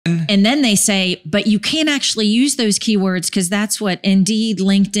And then they say, but you can't actually use those keywords because that's what Indeed,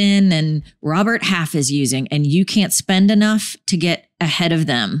 LinkedIn, and Robert Half is using. And you can't spend enough to get ahead of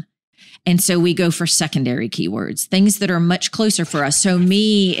them. And so we go for secondary keywords, things that are much closer for us. So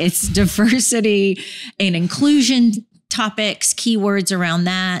it's diversity and inclusion topics, keywords around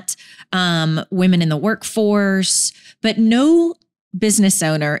that, women in the workforce. But no business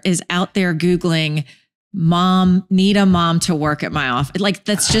owner is out there Googling, need a mom to work at my office. Like,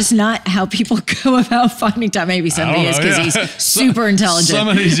 that's just not how people go about finding time. Maybe somebody is because he's super intelligent. Some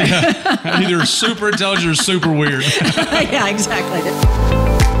of these, either super intelligent or super weird. Yeah, exactly.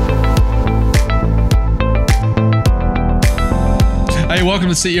 Hey, welcome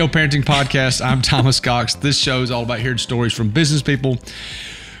to the CEO Parenting Podcast. I'm Thomas Cox. This show is all about hearing stories from business people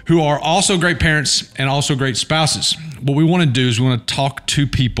who are also great parents and also great spouses. What we want to do is we want to talk to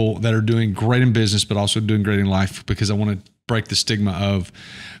people that are doing great in business, but also doing great in life, because I want to break the stigma of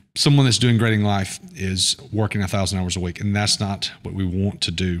someone that's doing great in life is working 1,000 hours a week. And that's not what we want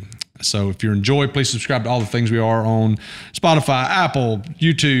to do. So if you enjoy, please subscribe to all the things we are on Spotify, Apple,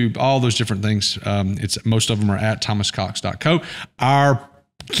 YouTube, all those different things. Most of them are at thomascox.co. Our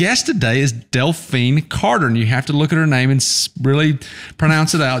guest today is Delphine Carter, and you have to look at her name and really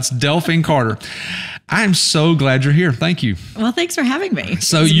pronounce it out. It's Delphine Carter. I am so glad you're here. Thank you. Well, thanks for having me.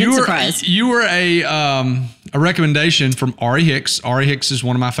 So you were a recommendation from Ari Hicks. Ari Hicks is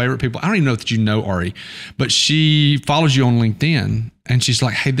one of my favorite people. I don't even know that you know Ari, but she follows you on LinkedIn, and she's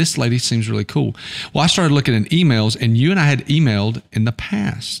like, hey, this lady seems really cool. Well, I started looking at emails, and you and I had emailed in the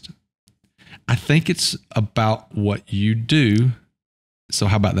past. I think it's about what you do. So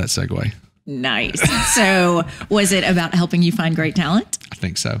how about that segue? Nice. So was it about helping you find great talent? I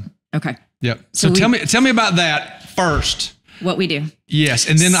think so. Okay. Yep. So tell me about that first. What we do. Yes.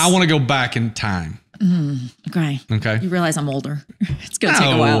 And then I want to go back in time. Okay. Okay. You realize I'm older. It's going to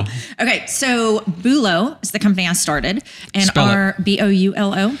take a while. Okay. So Boulo is the company I started, and our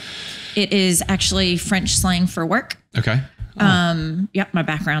Boulo. It is actually French slang for work. Okay. Yep. My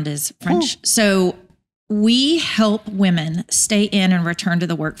background is French. So we help women stay in and return to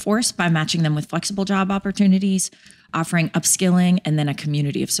the workforce by matching them with flexible job opportunities, offering upskilling, and then a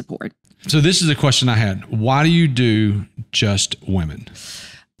community of support. So this is a question I had. Why do you do just women?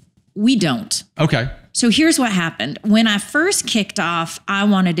 We don't. Okay. So here's what happened. When I first kicked off, I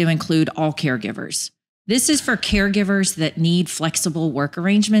wanted to include all caregivers. This is for caregivers that need flexible work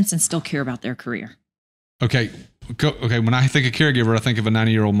arrangements and still care about their career. Okay. When I think of caregiver, I think of a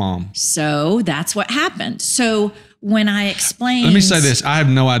 90-year-old mom. So that's what happened. So when I explained... Let me say this. I have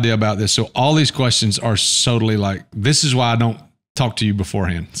no idea about this. So all these questions are totally like, this is why I don't talk to you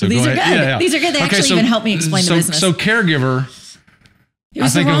beforehand. So these go are ahead. good. Yeah. These are good. They actually even help me explain the business. So caregiver... It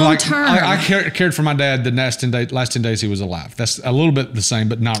was the wrong term. I cared for my dad the last 10 days he was alive. That's a little bit the same,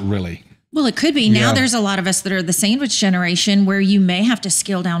 but not really. Well, it could be. Now there's a lot of us that are the sandwich generation where you may have to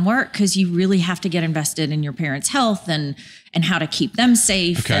scale down work because you really have to get invested in your parents' health and how to keep them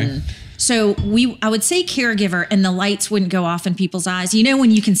safe. Okay. And so I would say caregiver, and the lights wouldn't go off in people's eyes. You know,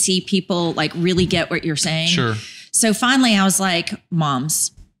 when you can see people like really get what you're saying. Sure. So finally I was like,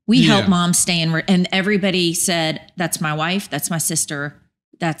 moms. We help moms stay in, and everybody said, that's my wife, that's my sister,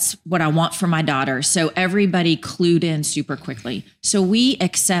 that's what I want for my daughter. So everybody clued in super quickly. So we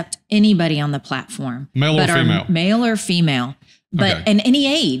accept anybody on the platform. Male or female? Male or female, but in any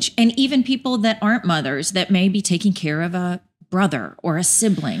age, and even people that aren't mothers that may be taking care of a brother or a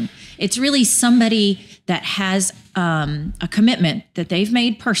sibling. It's really somebody that has a commitment that they've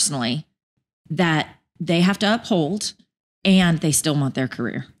made personally that they have to uphold, and they still want their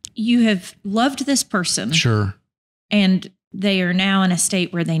career. You have loved this person. Sure. And they are now in a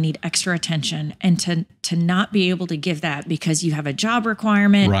state where they need extra attention, and to not be able to give that because you have a job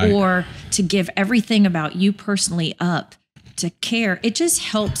requirement, right, or to give everything about you personally up to care, it just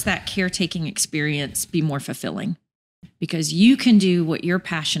helps that caretaking experience be more fulfilling, because you can do what your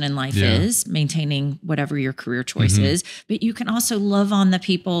passion in life is, maintaining whatever your career choice is, but you can also love on the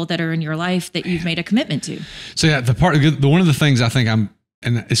people that are in your life that you've made a commitment to. So one of the things I think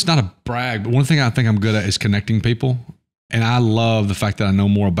and it's not a brag, but one thing I think I'm good at is connecting people. And I love the fact that I know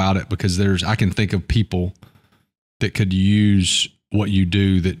more about it, because I can think of people that could use what you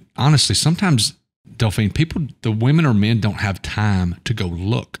do that honestly, sometimes, Delphine, the women or men don't have time to go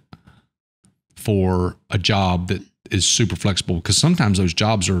look for a job that is super flexible, because sometimes those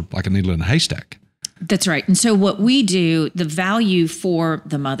jobs are like a needle in a haystack. That's right. And so what we do, the value for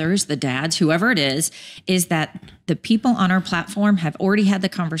the mothers, the dads, whoever it is that the people on our platform have already had the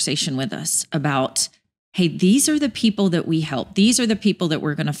conversation with us about, hey, these are the people that we help. These are the people that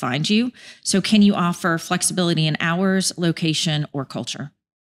we're going to find you. So can you offer flexibility in hours, location, or culture?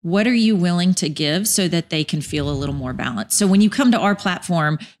 What are you willing to give so that they can feel a little more balanced? So when you come to our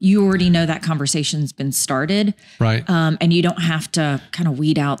platform, you already know that conversation's been started. Right. And you don't have to kind of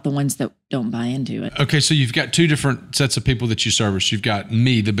weed out the ones that don't buy into it. Okay. So you've got two different sets of people that you service. You've got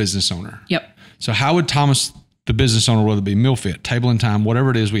me, the business owner. Yep. So how would Thomas, the business owner, whether it be Meal Fit, Table and Time, whatever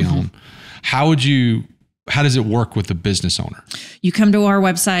it is we own, how does it work with the business owner? You come to our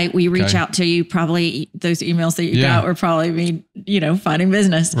website, we reach out to you. Probably those emails that you got were probably me, finding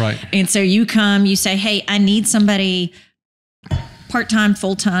business. Right. And so you come, you say, hey, I need somebody part-time,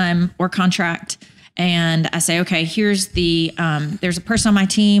 full-time, or contract. And I say, okay, here's there's a person on my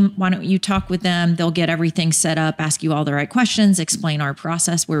team. Why don't you talk with them? They'll get everything set up, ask you all the right questions, explain our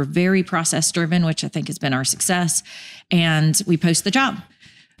process. We're very process driven, which I think has been our success. And we post the job.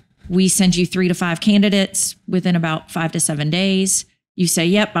 We send you 3 to 5 candidates within about 5 to 7 days. You say,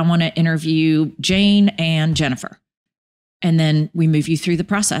 yep, I want to interview Jane and Jennifer. And then we move you through the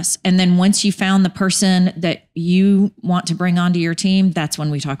process. And then once you found the person that you want to bring onto your team, that's when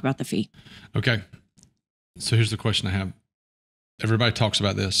we talk about the fee. Okay. So here's the question I have. Everybody talks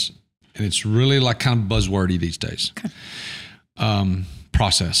about this, and it's really like kind of buzzwordy these days. Okay.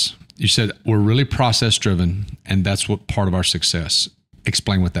 Process. You said we're really process driven, and that's what part of our success.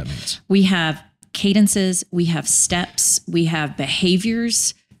 Explain what that means. We have cadences, we have steps, we have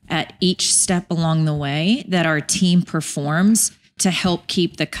behaviors at each step along the way that our team performs to help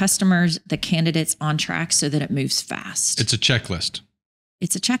keep the customers, the candidates on track so that it moves fast. It's a checklist.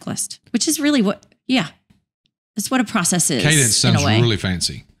 It's a checklist, which is really that's what a process is. Cadence sounds really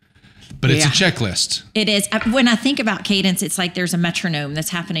fancy, but it's a checklist. It is. When I think about cadence, it's like there's a metronome that's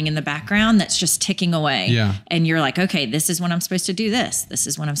happening in the background that's just ticking away. Yeah. And you're like, okay, this is when I'm supposed to do this. This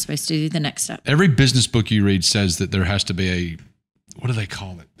is when I'm supposed to do the next step. Every business book you read says that there has to be what do they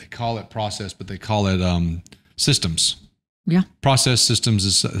call it? They call it process, but they call it systems. Yeah. Process systems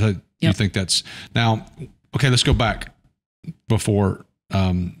is, you think that's now, okay, let's go back before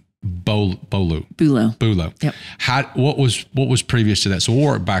Boulo. Yep. What was previous to that? So we'll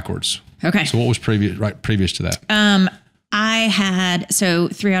work backwards. Okay. So what was previous to that? I had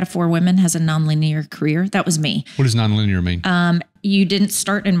 3 out of 4 women has a nonlinear career. That was me. What does nonlinear mean? You didn't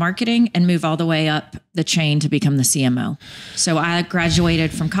start in marketing and move all the way up the chain to become the CMO. So I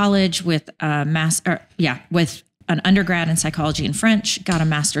graduated from college with with an undergrad in psychology and French, got a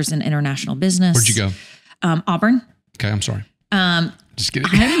master's in international business. Where'd you go? Auburn. Okay, I'm sorry. Just kidding.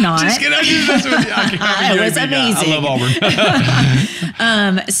 I'm not. Just kidding. It was amazing. I love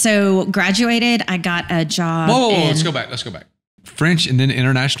Auburn. So graduated. I got a job. Whoa, let's go back. French and then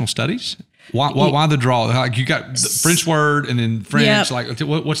international studies. Why the draw? Like you got the French word and then French. Yep. Like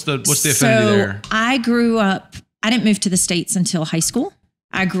what's the affinity there? I grew up. I didn't move to the States until high school.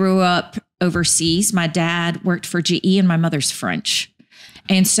 I grew up overseas. My dad worked for GE and my mother's French.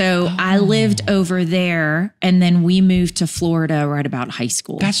 And so I lived over there, and then we moved to Florida right about high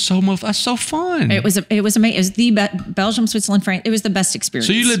school. That's so fun. It was amazing. It was the Belgium, Switzerland, France. It was the best experience.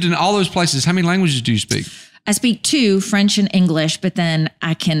 So you lived in all those places. How many languages do you speak? I speak 2, French and English, but then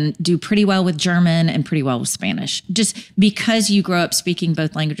I can do pretty well with German and pretty well with Spanish. Just because you grow up speaking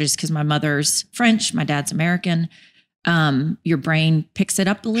both languages, because my mother's French, my dad's American, your brain picks it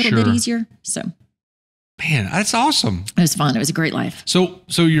up a little bit easier. So. Man, that's awesome. It was fun. It was a great life. So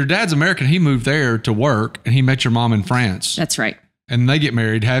your dad's American. He moved there to work, and he met your mom in France. That's right. And they get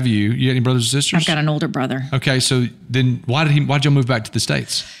married. Have you? You got any brothers and sisters? I've got an older brother. Okay, so then why'd y'all move back to the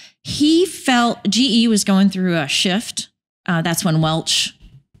States? He felt GE was going through a shift. That's when Welch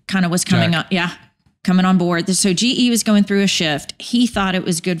kind of was coming up. Yeah, coming on board. So GE was going through a shift. He thought it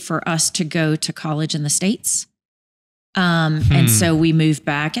was good for us to go to college in the States. And so we moved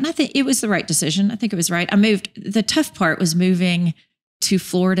back, and I think it was the right decision. I think it was right. The tough part was moving to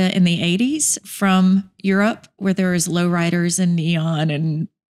Florida in the 80s from Europe, where there was lowriders and neon and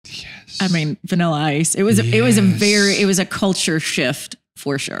Vanilla Ice. It was a culture shift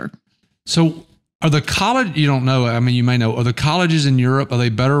for sure. So are the college, you don't know, I mean, you may know, are the colleges in Europe, are they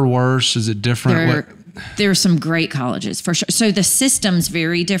better or worse? Is it different? There are some great colleges for sure. So the system's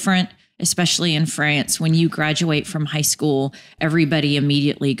very different. Especially in France, when you graduate from high school, everybody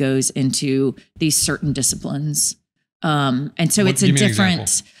immediately goes into these certain disciplines. And so it's a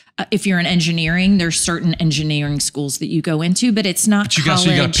different, if you're in engineering, there's certain engineering schools that you go into, but it's not college. So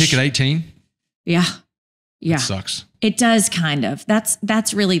you got to pick at 18? Yeah. Yeah. That sucks. It does kind of.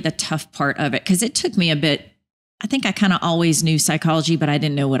 That's really the tough part of it. Cause it took me a bit. I think I kind of always knew psychology, but I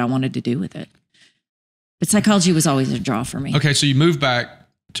didn't know what I wanted to do with it. But psychology was always a draw for me. Okay. So you moved back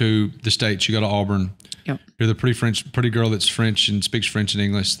to the States, you go to Auburn. Yep. You're the pretty girl that's French and speaks French and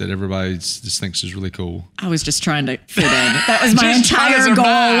English that everybody just thinks is really cool. I was just trying to fit in. That was my entire goal.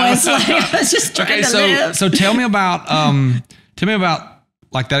 Was like, I was just trying to live. So tell me about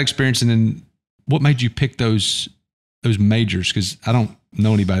like that experience, and then what made you pick those majors? Because I don't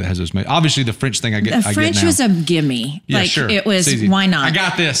know anybody that has those majors. Obviously, the French thing I get. The French was a gimme. Yeah, like sure. it was. Why not? I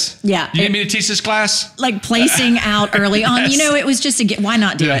got this. Yeah. You need me to teach this class? Like placing out early on. Yes. You know, it was just why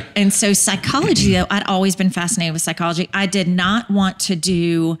not do it? And so psychology, though, I'd always been fascinated with psychology. I did not want to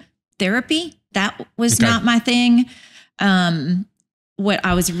do therapy. That was not my thing. What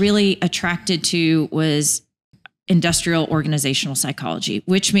I was really attracted to was industrial organizational psychology,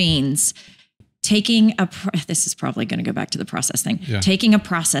 which means taking this is probably going to go back to the process thing. Yeah. Taking a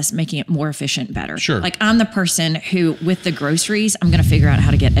process, making it more efficient, better. Sure. Like I'm the person who, with the groceries, I'm going to figure out how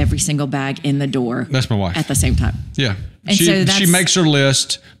to get every single bag in the door. That's my wife. At the same time. Yeah. And she makes her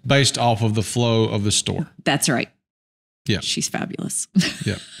list based off of the flow of the store. That's right. Yeah. She's fabulous.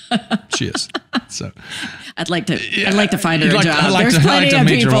 Yeah. She is. So I'd like to find her a job. There's plenty of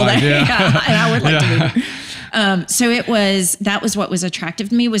people that, yeah. and I would like to meet her. So that was what was attractive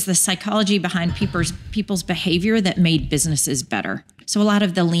to me, was the psychology behind people's behavior that made businesses better. So a lot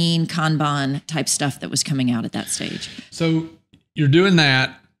of the lean Kanban type stuff that was coming out at that stage. So you're doing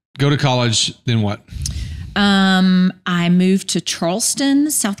that, go to college, then what? I moved to Charleston,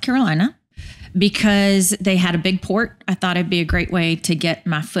 South Carolina, because they had a big port. I thought it'd be a great way to get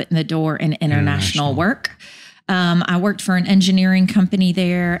my foot in the door in international work. I worked for an engineering company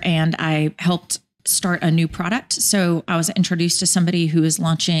there, and I helped start a new product. So I was introduced to somebody who was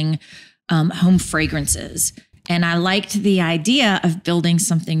launching home fragrances. And I liked the idea of building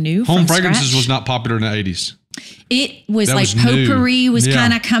something new. Home fragrances was not popular in the 80s. It was that like was potpourri was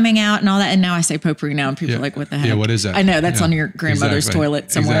kind of coming out and all that. And now I say potpourri now and people are like, what the heck? Yeah, what is that? I know, that's on your grandmother's toilet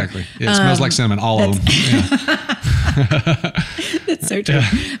somewhere. Exactly. Yeah, it smells like cinnamon, all of them. Yeah. That's so true.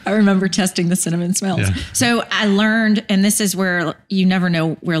 I remember testing the cinnamon smells. Yeah. So I learned, and this is where you never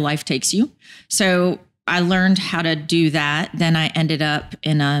know where life takes you. So I learned how to do that. Then I ended up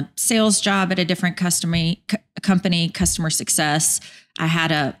in a sales job at a different company, customer success. I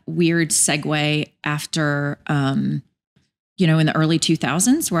had a weird segue after, in the early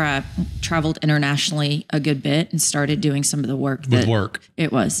 2000s where I traveled internationally a good bit and started doing some of the work. With work?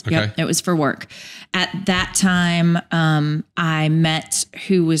 It was. Okay. Yep, it was for work. At that time, I met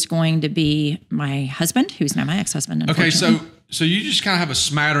who was going to be my husband, who's now my ex-husband. Okay, so you just kind of have a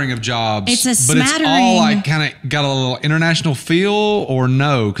smattering of jobs. It's a but smattering. It's all like kind of got a little international feel, or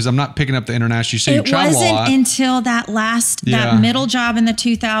no? Because I'm not picking up the international. You say you travel a lot. It wasn't until that middle job in the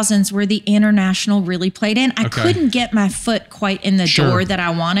 2000s where the international really played in. I couldn't get my foot quite in the door that I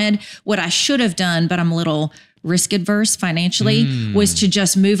wanted. What I should have done, but I'm a little risk adverse financially, was to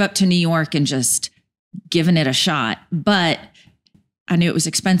just move up to New York and just given it a shot. But I knew it was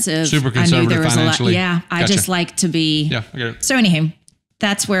expensive. Super conservative I knew there was financially. a lot. Yeah, I just like to be. Yeah, I get it. So anyhow,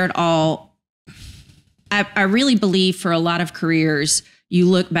 that's where it all. I really believe for a lot of careers, you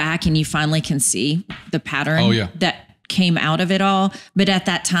look back and you finally can see the pattern that came out of it all. But at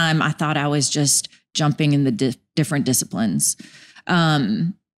that time, I thought I was just jumping in the different disciplines.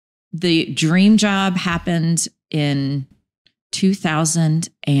 The dream job happened in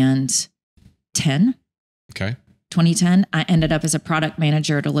 2010. Okay. 2010, I ended up as a product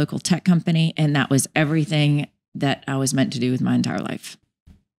manager at a local tech company, and that was everything that I was meant to do with my entire life.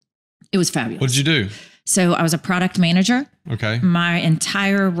 It was fabulous. What did you do? So I was a product manager. Okay. My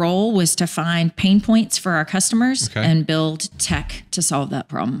entire role was to find pain points for our customers and build tech to solve that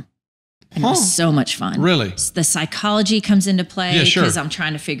problem. And it was so much fun. Really? The psychology comes into play because I'm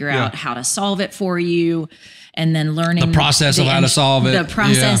trying to figure out how to solve it for you. And then learning the process of how to solve it. The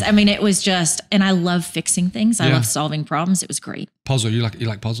process. Yeah. I mean, it was just, and I love fixing things. I love solving problems. It was great. Puzzle. You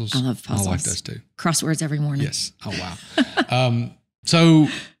like puzzles? I love puzzles. I like those too. Crosswords every morning. Yes. Oh, wow. So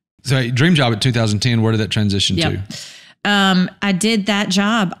dream job at 2010, where did that transition to? I did that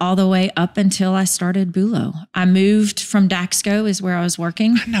job all the way up until I started Boulo. I moved from Daxco is where I was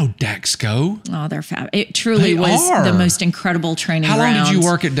working. I know Daxco. Oh, they're fab. It truly was the most incredible training ground. How long did you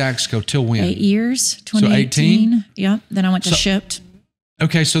work at Daxco? Till when? 8 years, 2018. So yeah. Then I went to Shipped.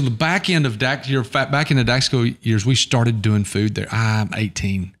 Okay. So the back end of Daxco years, we started doing food there. I'm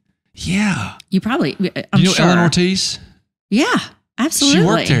 18. Yeah. You probably, I'm sure. Ellen Ortiz? Yeah. Absolutely. She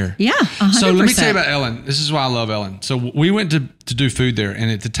worked there. Yeah, 100%. So let me tell you about Ellen. This is why I love Ellen. So we went to do food there.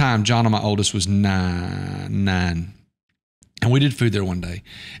 And at the time, John and my oldest was nine. And we did food there one day.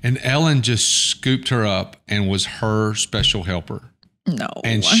 And Ellen just scooped her up and was her special helper. No.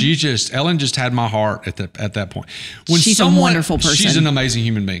 And Ellen just had my heart at that point. She's a wonderful person. She's an amazing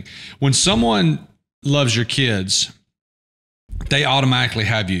human being. When someone loves your kids, they automatically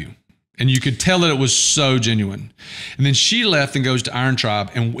have you. And you could tell that it was so genuine. And then she left and goes to Iron Tribe,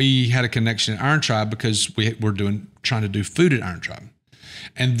 and we had a connection at Iron Tribe because we're trying to do food at Iron Tribe.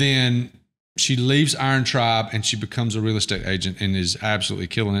 And then she leaves Iron Tribe and she becomes a real estate agent and is absolutely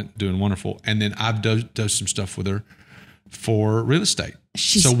killing it, doing wonderful. And then I've done some stuff with her for real estate.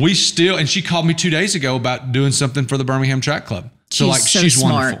 So we still, and she called me 2 days ago about doing something for the Birmingham Track Club. So she's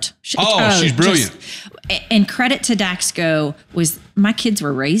smart. Wonderful. She's brilliant. And credit to Daxco was my kids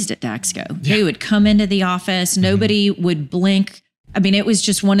were raised at Daxco. Yeah. They would come into the office. Nobody would blink. I mean, it was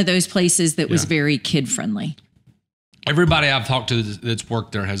just one of those places that was very kid friendly. Everybody I've talked to that's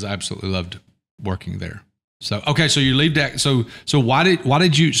worked there has absolutely loved working there. So, okay. So you leave that. So why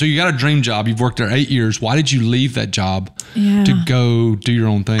did you, so you got a dream job. You've worked there 8 years. Why did you leave that job to go do your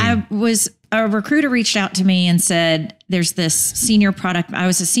own thing? A recruiter reached out to me and said, there's this I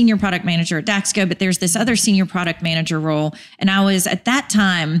was a senior product manager at Daxco, but there's this other senior product manager role. And at that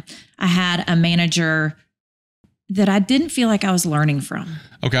time, I had a manager that I didn't feel like I was learning from.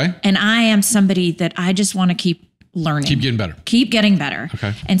 Okay. And I am somebody that I just want to keep learning. Keep getting better. Keep getting better.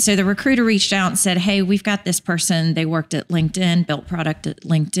 Okay. And so the recruiter reached out and said, hey, we've got this person. They worked at LinkedIn, built product at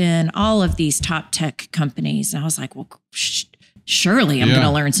LinkedIn, all of these top tech companies. And I was like, well, surely I'm going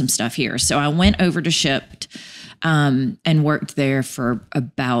to learn some stuff here. So I went over to Shipt and worked there for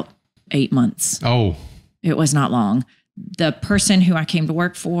about 8 months. Oh. It was not long. The person who I came to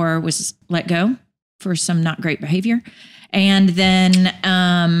work for was let go for some not great behavior. And then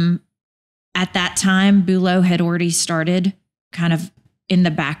at that time, Boulo had already started kind of in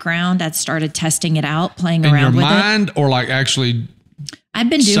the background. I'd started testing it out, playing around with it. In your mind or like actually I've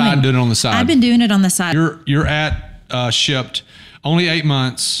been doing it on the side? I've been doing it on the side. You're at Shipt, only 8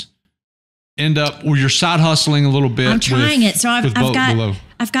 months. You're side hustling a little bit. I'm trying it. So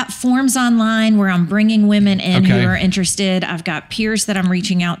I've got forms online where I'm bringing women in who are interested. I've got peers that I'm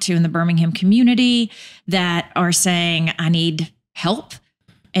reaching out to in the Birmingham community that are saying, I need help.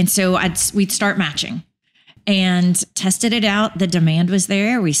 And so we'd start matching and tested it out. The demand was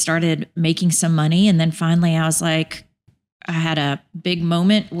there. We started making some money. And then finally I was like, I had a big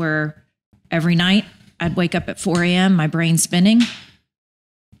moment where every night I'd wake up at 4 a.m., my brain's spinning.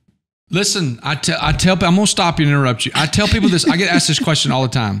 Listen, I tell people, I'm going to stop you and interrupt you. I tell people this, I get asked this question all the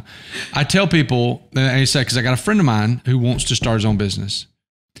time. I tell people, and I say, because I got a friend of mine who wants to start his own business.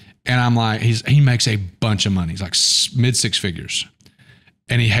 And I'm like, he makes a bunch of money. He's like mid 6 figures.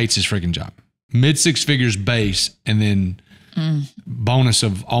 And he hates his freaking job. Mid 6 figures base and then bonus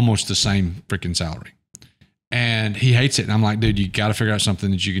of almost the same freaking salary. And he hates it. And I'm like, dude, you got to figure out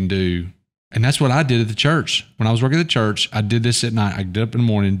something that you can do. And that's what I did at the church. When I was working at the church, I did this at night. I get up in the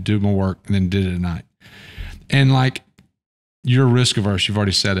morning, do my work, and then did it at night. And like, you're risk averse. You've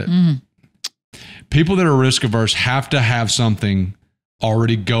already said it. People that are risk averse have to have something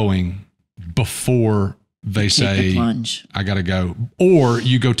already going before they say, I got to go. Or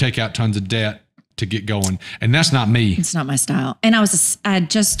you go take out tons of debt to get going. And that's not me. It's not my style. And I had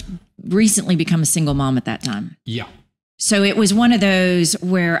just recently become a single mom at that time. Yeah. So it was one of those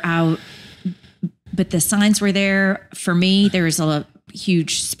where but the signs were there for me. There was a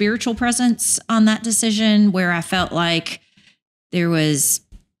huge spiritual presence on that decision where I felt like there was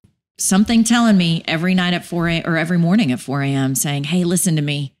something telling me every night at 4 a.m. or every morning at 4 a.m. saying, hey, listen to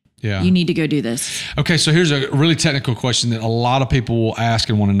me. Yeah. You need to go do this. Okay. So here's a really technical question that a lot of people will ask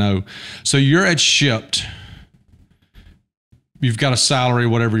and want to know. So you're at Shipt. You've got a salary,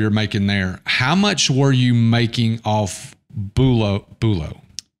 whatever you're making there. How much were you making off Boulo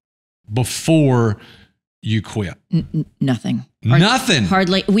before you quit? Nothing. Nothing.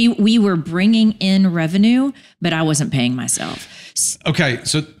 Hardly. We were bringing in revenue, but I wasn't paying myself. Okay.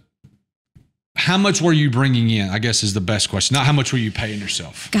 So how much were you bringing in, I guess is the best question. Not how much were you paying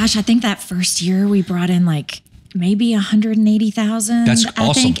yourself? Gosh, I think that first year we brought in like maybe 180,000. That's awesome.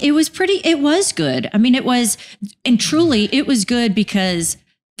 I think it was good. I mean, it was good because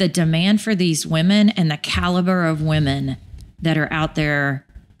the demand for these women and the caliber of women that are out there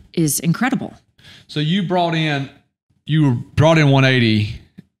is incredible. So you brought in 180,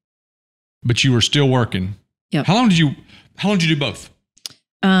 but you were still working. Yep. How long did you do both?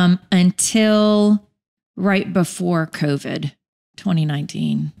 Until right before COVID,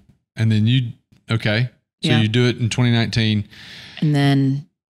 2019. And then so you do it in 2019. And then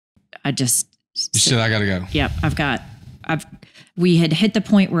I just said, I got to go. Yep. We had hit the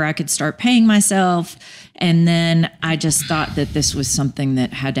point where I could start paying myself. And then I just thought that this was something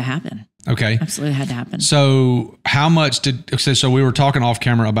that had to happen. Okay. Absolutely had to happen. So how much so we were talking off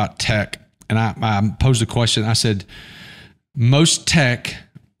camera about tech, and I posed a question. I said, most tech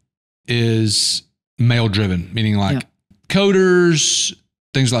is male driven, meaning like coders,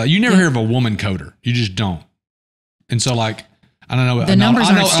 things like that. You never hear of a woman coder. You just don't. And so like, I don't know. The numbers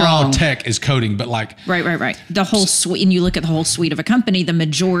aren't strong. All tech is coding, but like. Right. The whole suite, and you look at the whole suite of a company, the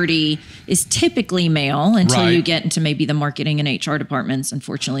majority is typically male until you get into maybe the marketing and HR departments,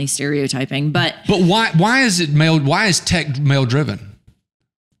 unfortunately stereotyping. But why is it male? Why is tech male driven?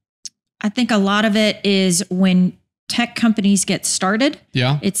 I think a lot of it is when tech companies get started.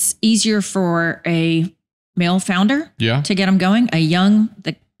 Yeah. It's easier for a male founder to get them going.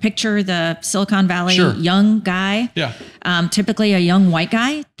 Picture the Silicon Valley young guy. Yeah. Typically a young white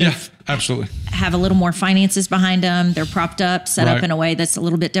guy. Yeah, absolutely. Have a little more finances behind them. They're propped up, set up in a way that's a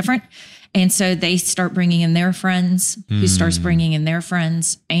little bit different. And so they start bringing in their friends, who starts bringing in their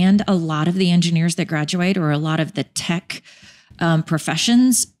friends. And a lot of the engineers that graduate, or a lot of the tech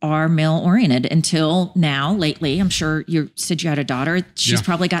professions, are male oriented until now. Lately, I'm sure you said you had a daughter. She's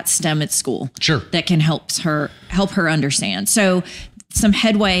probably got STEM at school. That can help her understand. So some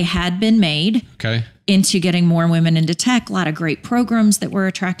headway had been made into getting more women into tech. A lot of great programs that were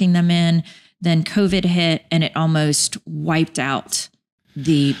attracting them in. Then COVID hit, and it almost wiped out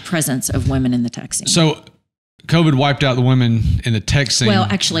the presence of women in the tech scene. So COVID wiped out the women in the tech scene. Well,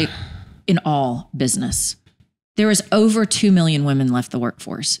 actually, in all business. There was over 2 million women left the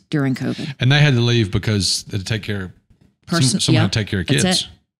workforce during COVID. And they had to leave because they had to take care of someone had to take care of kids. That's it.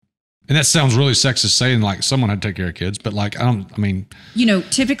 And that sounds really sexist saying like someone had to take care of kids, but like,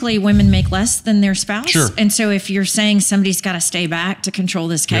 typically women make less than their spouse. Sure. And so if you're saying somebody's got to stay back to control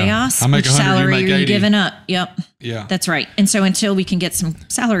this chaos, which salary are you giving up? Yep. Yeah. That's right. And so until we can get some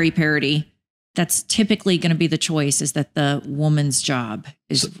salary parity, that's typically going to be the choice, is that the woman's job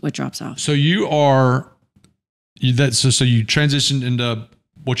is what drops off. So so you transitioned into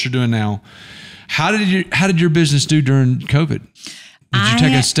what you're doing now. How did your business do during COVID? Did you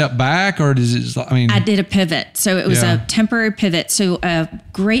take a step back, or I did a pivot. So it was a temporary pivot. So a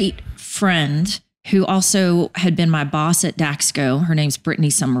great friend who also had been my boss at Daxco, her name's Brittany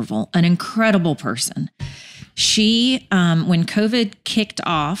Somerville, an incredible person. She, when COVID kicked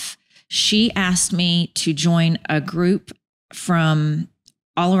off, she asked me to join a group from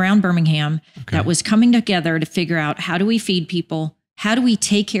all around Birmingham that was coming together to figure out, how do we feed people? How do we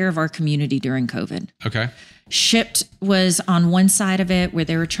take care of our community during COVID? Okay. Shipped was on one side of it, where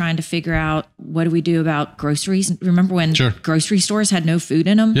they were trying to figure out, what do we do about groceries? Remember when grocery stores had no food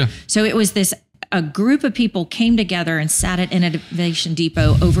in them? Yeah. So it was a group of people came together and sat at Innovation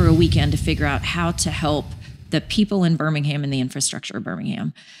Depot over a weekend to figure out how to help the people in Birmingham and the infrastructure of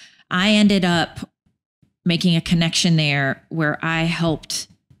Birmingham. I ended up making a connection there where I helped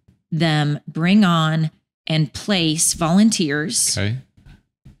them bring on and place volunteers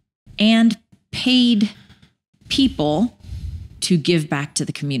and paid people to give back to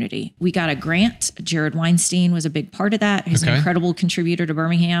the community. We got a grant. Jared Weinstein was a big part of that. He's an incredible contributor to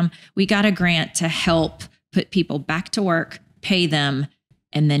Birmingham. We got a grant to help put people back to work, pay them,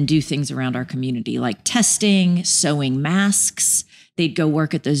 and then do things around our community, like testing, sewing masks. They'd go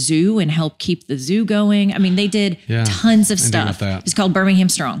work at the zoo and help keep the zoo going. I mean, they did tons of stuff. It's called Birmingham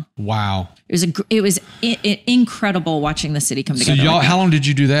Strong. Wow. It was incredible watching the city come together. So how long did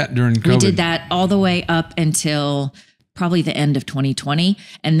you do that during COVID? We did that all the way up until probably the end of 2020.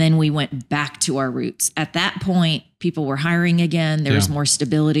 And then we went back to our roots. At that point, people were hiring again. There was more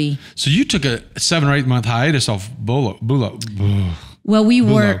stability. So you took a 7 or 8 month hiatus off Boulo. Well, we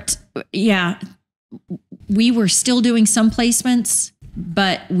worked, we were still doing some placements,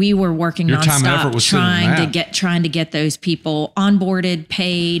 but we were working nonstop, trying to get those people onboarded,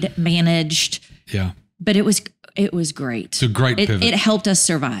 paid, managed. Yeah. But it was great. It's a great pivot. It helped us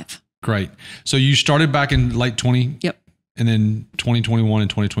survive. Great. So you started back in late 20. Yep. And then 2021 and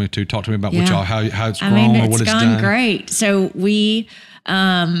 2022. Talk to me about how it's grown or what it's done. It's gone great. So we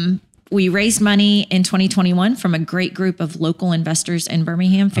raised money in 2021 from a great group of local investors in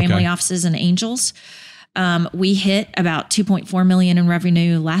Birmingham, family offices and angels. We hit about 2.4 million in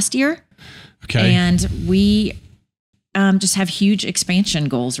revenue last year. Okay. And we just have huge expansion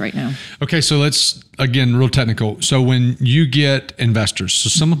goals right now. Okay. So let's, again, real technical. So when you get investors, so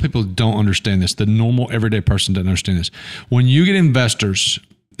some people don't understand this, the normal everyday person doesn't understand this. When you get investors,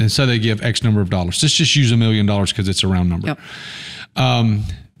 and say they give X number of dollars, let's just use $1 million because it's a round number. Yep.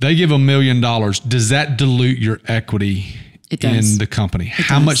 They give $1 million. Does that dilute your equity in the company?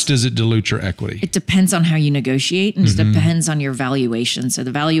 How much does it dilute your equity? It depends on how you negotiate, and it depends on your valuation. So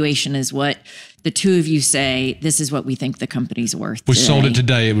the valuation is what the two of you say, this is what we think the company's worth. If we sold it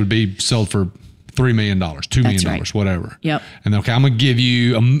today, it would be sold for $3 million, $2 million, whatever. Yep. And okay, I'm going to give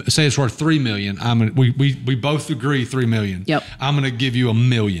you, say it's worth $3 million. We both agree $3 million. Yep. I'm going to give you $1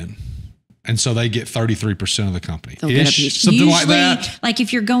 million. And so they get 33% of the company. They'll get a piece. Something Usually, like that. Like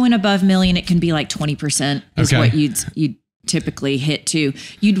if you're going above $1 million, it can be like 20% is Okay. what you'd typically hit to.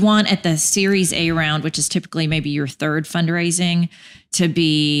 You'd want at the Series A round, which is typically maybe your third fundraising, to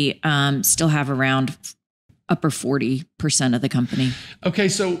be still have around upper 40% of the company. Okay,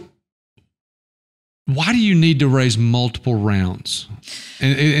 so why do you need to raise multiple rounds?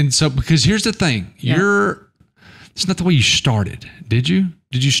 And so, because here's the thing, it's not the way you started, did you?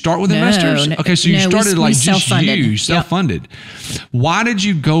 Did you start with investors? Okay, so you started like just self-funded. Why did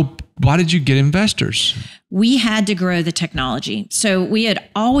you get investors? We had to grow the technology. So we had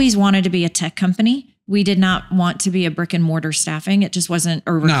always wanted to be a tech company. We did not want to be a brick and mortar staffing. It just wasn't,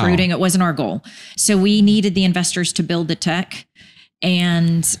 or recruiting. No. It wasn't our goal. So we needed the investors to build the tech.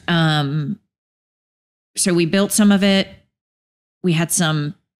 And so we built some of it. We had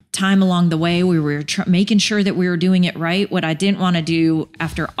some time along the way. We were making sure that we were doing it right. What I didn't want to do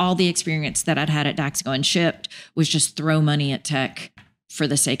after all the experience that I'd had at Daxco and Shipped was just throw money at tech for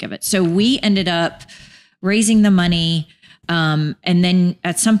the sake of it. So we ended up raising the money. And then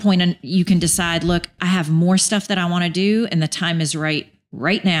at some point you can decide, look, I have more stuff that I want to do and the time is right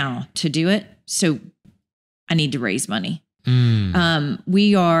now to do it. So I need to raise money.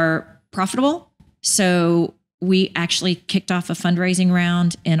 We are profitable. So we actually kicked off a fundraising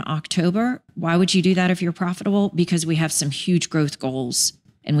round in October. Why would you do that if you're profitable? Because we have some huge growth goals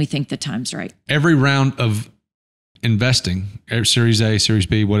and we think the time's right. Every round of investing, Series A, Series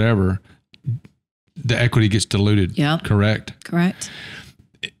B, whatever, the equity gets diluted. Yeah. Correct.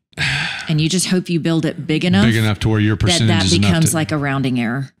 And you just hope you build it big enough to where your percentage that becomes like a rounding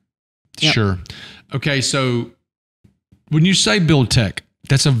error. Yep. Sure. Okay. So when you say build tech,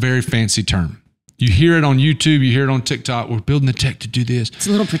 that's a very fancy term. You hear it on YouTube, you hear it on TikTok. We're building the tech to do this. It's a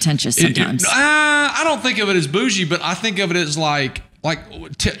little pretentious sometimes. I don't think of it as bougie, but I think of it as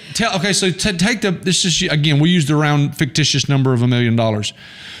take this is, again, we used the round fictitious number of $1 million.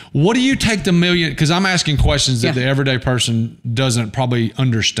 What do you take the $1 million? Because I'm asking questions that the everyday person doesn't probably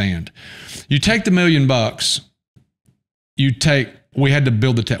understand. You take the $1 million, we had to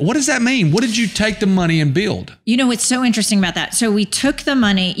build the tech. What does that mean? What did you take the money and build? You know, it's so interesting about that. So we took the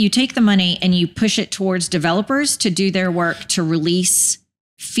money, you take the money and you push it towards developers to do their work to release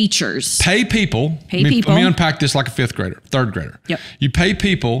features. Pay people. Let me unpack this like a third grader. Yep. You pay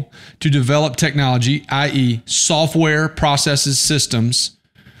people to develop technology, i.e. software, processes, systems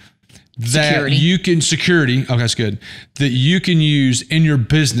that okay, that's good, that you can use in your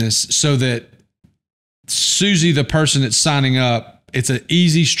business so that Susie, the person that's signing up, it's an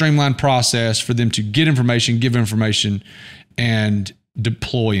easy, streamlined process for them to get information, give information, and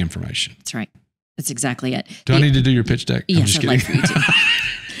deploy information. That's right. That's exactly it. Do I need to do your pitch deck? Yes, I'm just I'd kidding. like for you to.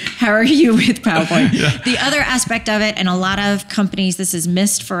 How are you with PowerPoint? The other aspect of it, and a lot of companies, this is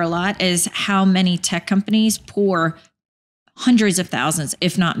missed for a lot, is how many tech companies pour hundreds of thousands,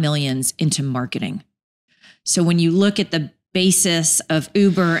 if not millions, into marketing. So when you look at the basis of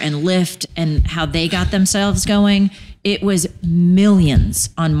Uber and Lyft and how they got themselves going, it was millions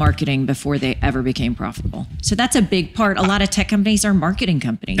on marketing before they ever became profitable. So that's a big part. A lot of tech companies are marketing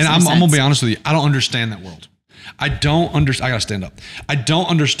companies. And I'm going to be honest with you. I don't understand that world. I got to stand up. I don't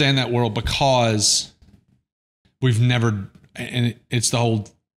understand that world because we've never, and it's the whole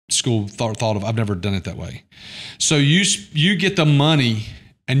school thought of, I've never done it that way. So you get the money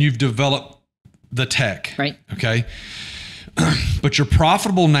and you've developed the tech. Right. Okay. But you're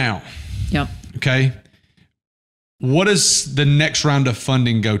profitable now. Yep. Okay. What does the next round of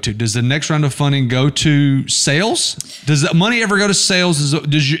funding go to? Does the next round of funding go to sales? Does the money ever go to sales?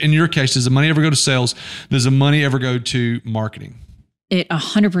 In your case, does the money ever go to sales? Does the money ever go to marketing? It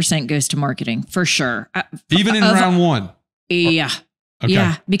 100% goes to marketing for sure. Even in round one? Yeah. Okay.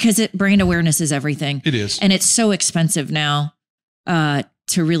 Yeah. Because brand awareness is everything. It is. And it's so expensive now to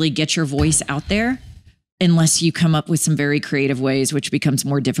really get your voice out there unless you come up with some very creative ways, which becomes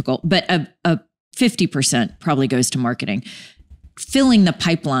more difficult. But a 50% probably goes to marketing, filling the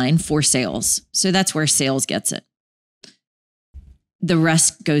pipeline for sales. So that's where sales gets it. The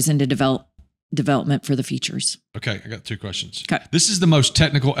rest goes into development for the features. Okay, I got 2 questions. Okay. This is the most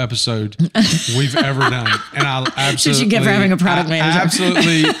technical episode we've ever done. And I absolutely... Should you get for having a product manager? I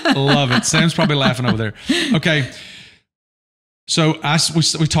absolutely love it. Sam's probably laughing over there. Okay. So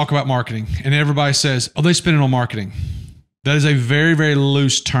we talk about marketing and everybody says, oh, they spend it on marketing. That is a very, very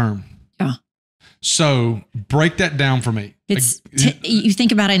loose term. Yeah. So break that down for me. You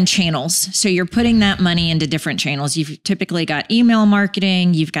think about it in channels. So you're putting that money into different channels. You've typically got email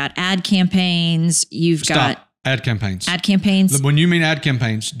marketing. You've got ad campaigns. Got ad campaigns. Ad campaigns. When you mean ad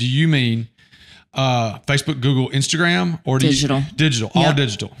campaigns, do you mean Facebook, Google, Instagram, or digital? All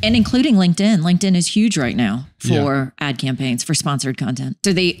digital. And including LinkedIn. LinkedIn is huge right now for ad campaigns, for sponsored content.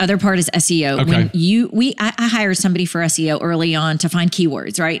 So the other part is SEO. Okay. When I hired somebody for SEO early on to find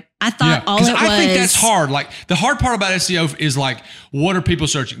keywords, right? I thought I think that's hard. Like the hard part about SEO is like, what are people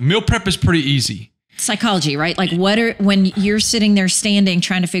searching? Meal prep is pretty easy. Psychology, right? Like when you're sitting there standing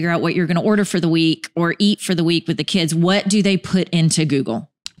trying to figure out what you're going to order for the week or eat for the week with the kids, what do they put into Google?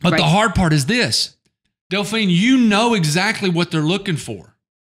 But the hard part is this, Delphine, you know exactly what they're looking for.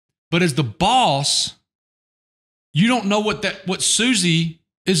 But as the boss, you don't know what Susie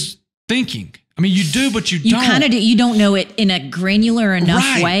is thinking. I mean, you do, but you don't. You kind of do. You don't know it in a granular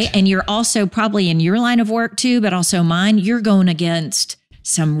enough way. And you're also probably in your line of work too, but also mine, you're going against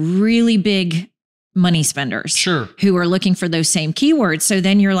some really big money spenders who are looking for those same keywords. So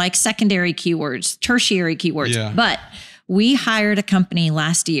then you're like secondary keywords, tertiary keywords. Yeah. But we hired a company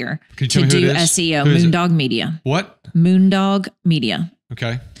last year to do SEO, Moondog Media. What? Moondog Media.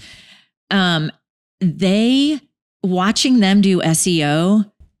 Okay. Watching them do SEO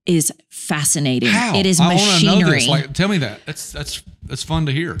is fascinating. How? It is machinery. I want to know this. Like, tell me that. That's fun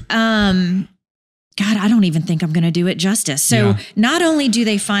to hear. God, I don't even think I'm going to do it justice. So not only do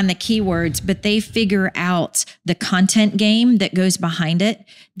they find the keywords, but they figure out the content game that goes behind it.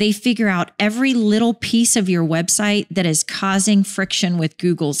 They figure out every little piece of your website that is causing friction with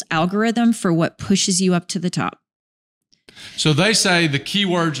Google's algorithm for what pushes you up to the top. So they say the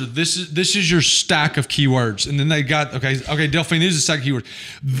keywords are this is your stack of keywords. And then they got, okay, Delphine, this is a stack of keywords.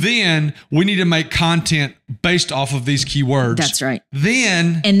 Then we need to make content based off of these keywords. That's right.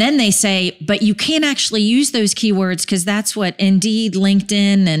 And then they say, but you can't actually use those keywords because that's what Indeed,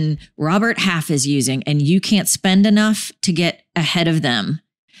 LinkedIn, and Robert Half is using. And you can't spend enough to get ahead of them.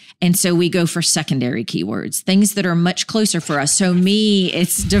 And so we go for secondary keywords, things that are much closer for us. So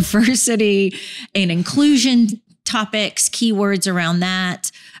it's diversity and inclusion topics, keywords around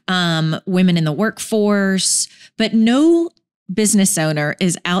that, women in the workforce. But no business owner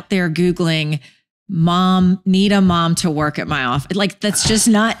is out there Googling, need a mom to work at my office. Like, that's just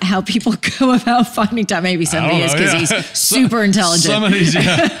not how people go about finding time. Maybe somebody is because he's super intelligent. Some of these,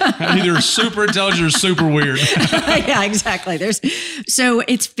 either super intelligent or super weird. Yeah, exactly. So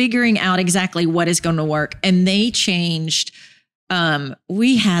it's figuring out exactly what is going to work. And they changed.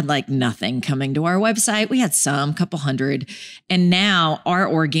 We had like nothing coming to our website. We had couple hundred. And now our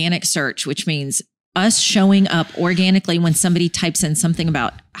organic search, which means us showing up organically when somebody types in something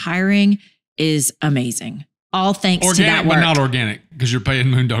about hiring, is amazing. All thanks to that work. But not organic because you're paying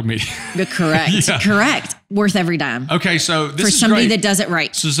Moondog Media. Correct. Yeah. Correct. Worth every dime. Okay. So this for is somebody great. that does it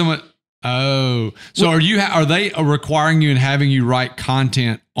right. So are they requiring you and having you write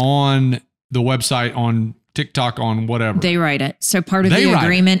content on the website, on TikTok, on whatever? They write it. So part of the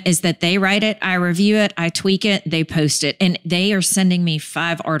agreement is that they write it, I review it, I tweak it, they post it. And they are sending me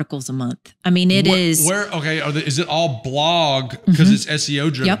 5 articles a month. I mean, is Yep.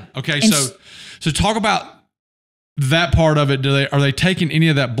 Okay. So talk about that part of it. Are they taking any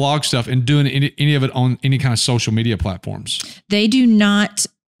of that blog stuff and doing any of it on any kind of social media platforms? They do not.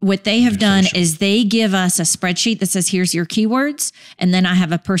 What they have done is they give us a spreadsheet that says, here's your keywords. And then I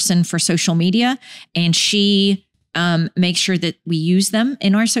have a person for social media, and she makes sure that we use them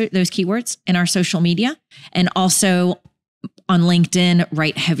in those keywords in our social media, and also on LinkedIn,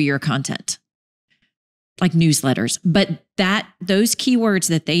 write heavier content like newsletters. But those keywords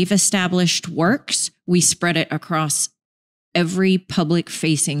that they've established works, we spread it across every public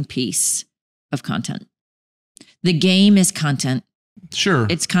facing piece of content. The game is content. Sure.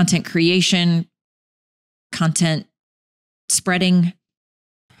 It's content creation, content spreading.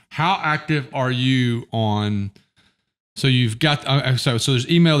 How active are you on? So you've got, so there's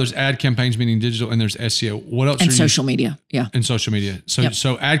email, there's ad campaigns, meaning digital, and there's SEO. What else? And social media. Yeah. And social media.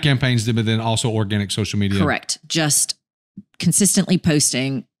 So ad campaigns, but then also organic social media. Correct. Just consistently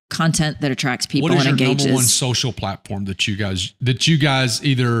posting content that attracts people and engages. What is your number one social platform that you guys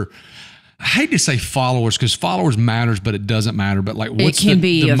either, I hate to say followers because followers matters, but it doesn't matter. But like, what's it can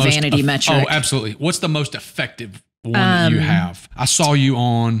be a vanity metric. Oh, absolutely. What's the most effective one that you have? I saw you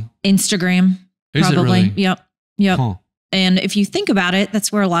on Instagram. Is probably. It really? Yep. Huh. And if you think about it,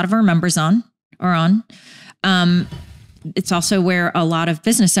 that's where a lot of our members are on. It's also where a lot of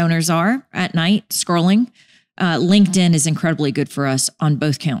business owners are at night scrolling. LinkedIn is incredibly good for us on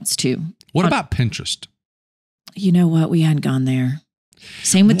both counts too. What about Pinterest? You know what? We hadn't gone there.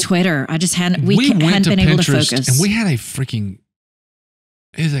 Same with Twitter. I just hadn't. We hadn't been able to focus. And we had it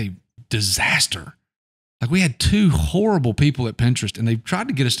is a disaster. Like, we had 2 horrible people at Pinterest, and they've tried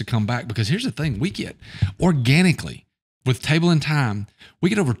to get us to come back because here's the thing: we get organically with Table and Time, we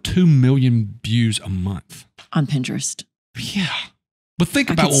get over 2 million views a month on Pinterest. Yeah. But think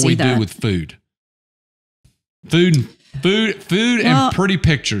about what we do with food. Food and pretty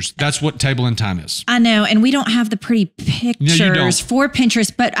pictures. That's what Table and Time is. I know. And we don't have the pretty pictures for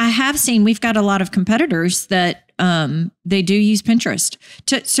Pinterest, but I have seen, we've got a lot of competitors that they do use Pinterest.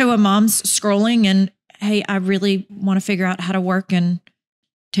 So a mom's scrolling and, hey, I really want to figure out how to work and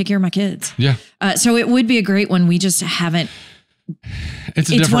take care of my kids. Yeah. So it would be a great one. We just haven't.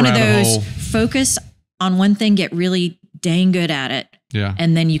 It's one of those focus on one thing, get really dang good at it. Yeah.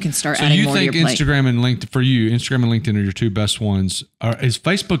 And then you can start adding more to your plate. So you think Instagram and LinkedIn, for you, Instagram and LinkedIn are your two best ones. Is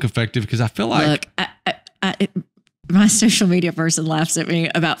Facebook effective? Because I feel like... Look, my social media person laughs at me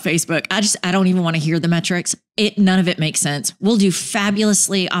about Facebook. I don't even want to hear the metrics. None of it makes sense. We'll do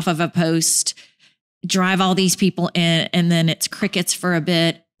fabulously off of a post, drive all these people in, and then it's crickets for a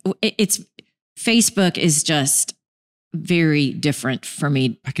bit. Facebook is just very different for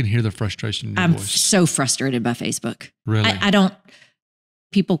me. I can hear the frustration in your I'm voice. so frustrated by Facebook. Really? I don't...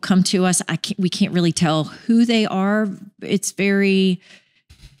 People come to us. We can't really tell who they are. It's very,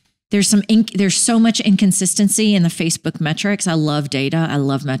 there's so much inconsistency in the Facebook metrics. I love data. I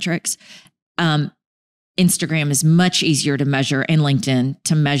love metrics. Instagram is much easier to measure, and LinkedIn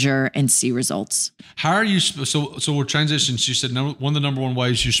to measure and see results. How are you? So we're transitioning. You said one of the number one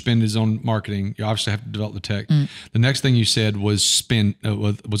ways you spend is on marketing. You obviously have to develop the tech. The next thing you said was spend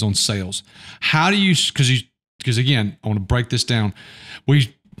was on sales. How do you? Because again, I want to break this down.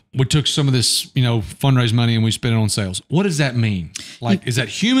 We took some of this, fundraise money and we spent it on sales. What does that mean? Like, is that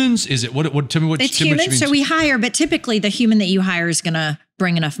humans? Is it what? Tell me what. It's humans. So we hire, but typically the human that you hire is going to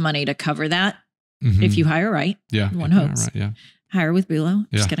bring enough money to cover that. Mm-hmm. If you hire right. Yeah. One hopes. Right, yeah. Hire with Boulo.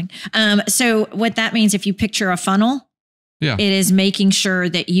 Just kidding. So what that means, if you picture a funnel, it is making sure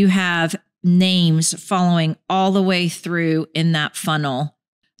that you have names following all the way through in that funnel.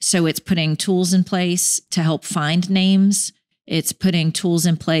 So it's putting tools in place to help find names. It's putting tools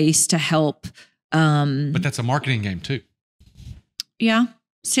in place to help. But that's a marketing game too. Yeah.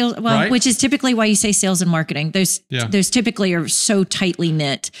 Sales. Well, right? Which is typically why you say sales and marketing. Those typically are so tightly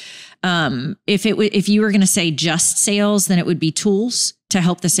knit. If you were going to say just sales, then it would be tools to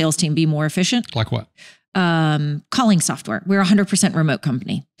help the sales team be more efficient. Like what? Calling software. We're a 100% remote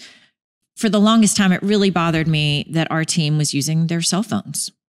company. For the longest time, it really bothered me that our team was using their cell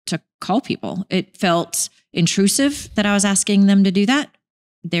phones to call people. It felt intrusive that I was asking them to do that.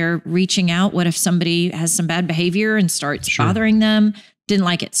 They're reaching out. What if somebody has some bad behavior and starts bothering them? Didn't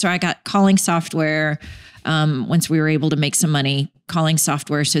like it. So I got calling software. Once we were able to make some money, calling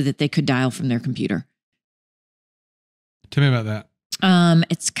software so that they could dial from their computer. Tell me about that.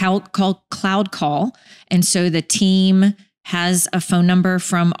 It's called Cloud Call. And so the team has a phone number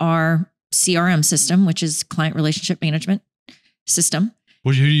from our CRM system, which is Client Relationship Management System.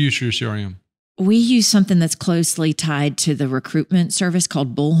 Who do you use for your CRM? We use something that's closely tied to the recruitment service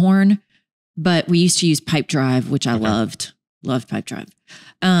called Bullhorn, but we used to use Pipedrive, which I loved. Loved Pipedrive.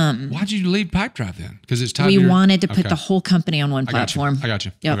 Why'd you leave Pipedrive then? Because it's tied we wanted to put the whole company on one platform. I got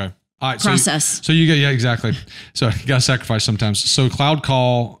you. Yep. Okay. All right. Process. So you get, exactly. So you got to sacrifice sometimes. So Cloud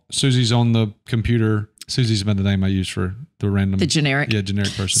Call, Susie's on the computer. Susie's been the name I use for the generic. Yeah,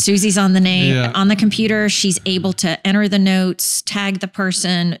 generic person. Susie's on the name on the computer. She's able to enter the notes, tag the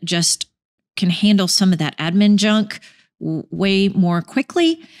person, just can handle some of that admin junk way more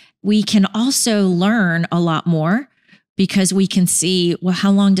quickly. We can also learn a lot more because we can see, well,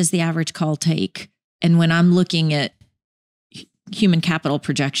 how long does the average call take? And when I'm looking at human capital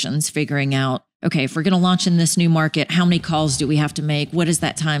projections, figuring out, okay, if we're going to launch in this new market, how many calls do we have to make? What does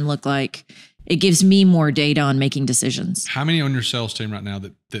that time look like? It gives me more data on making decisions. How many on your sales team right now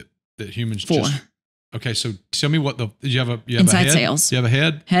that humans 4. Okay, so tell me what you have inside a head? Sales. You have a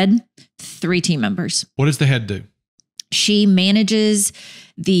head? Head, 3 team members. What does the head do? She manages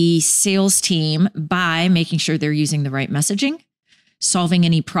the sales team by making sure they're using the right messaging, solving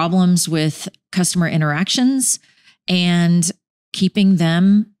any problems with customer interactions, and keeping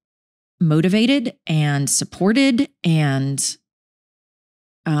them motivated and supported and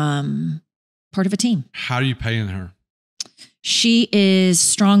part of a team. How are you paying her? She is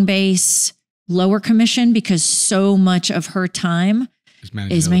strong base, lower commission because so much of her time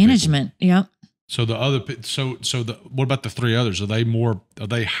is management. Yep. So what about the 3 others? Are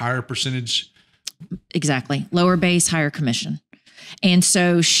they higher percentage? Exactly. Lower base, higher commission. And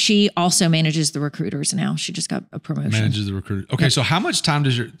so she also manages the recruiters now. She just got a promotion. Manages the recruiter. Okay. Yep. So how much time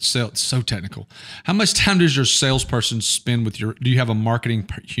does so technical. How much time does your salesperson spend with do you have a marketing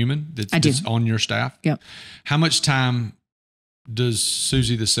human that's on your staff? Yep. How much time does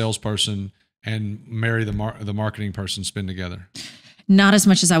Susie, the salesperson, and Mary, the marketing person, spend together? Not as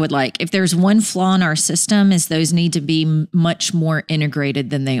much as I would like. If there's one flaw in our system, is those need to be much more integrated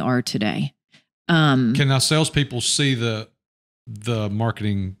than they are today. Can now salespeople see the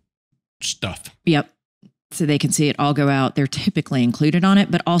marketing stuff? Yep. So they can see it all go out. They're typically included on it,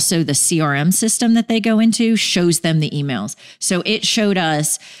 but also the CRM system that they go into shows them the emails. So it showed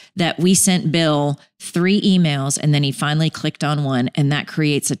us that we sent Bill 3 emails and then he finally clicked on one, and that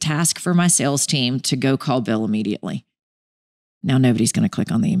creates a task for my sales team to go call Bill immediately. Now nobody's going to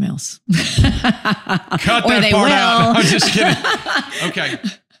click on the emails. Cut that part out. No, I'm just kidding. Okay.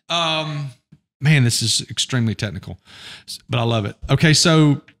 Man, this is extremely technical, but I love it. Okay,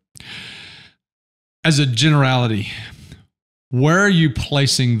 so as a generality, where are you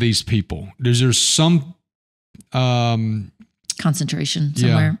placing these people? Is there some concentration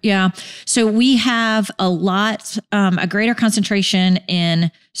somewhere? Yeah. So we have a greater concentration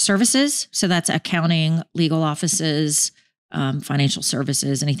in services. So that's accounting, legal offices, financial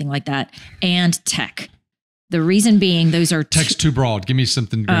services, anything like that, and tech. The reason being, those are tech's too broad. Give me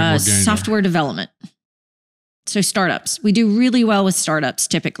something more granular. Software development. So startups, we do really well with startups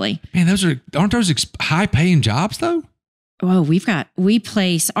typically. Man, aren't those high paying jobs though? Oh, we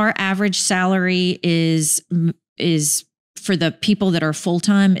place, our average salary is for the people that are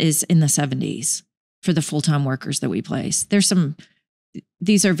full-time is in the 70s for the full-time workers that we place.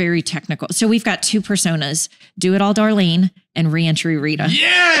 These are very technical. So we've got 2 personas, Do It All Darlene and Reentry Rita.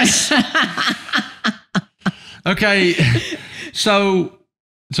 Yes. Okay. So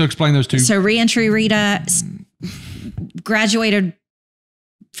explain those two. So Reentry Rita graduated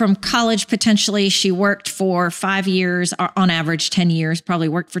from college potentially. She worked for 5 years, or on average 10 years, probably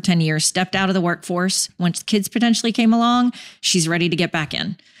worked for 10 years, stepped out of the workforce. Once kids potentially came along, she's ready to get back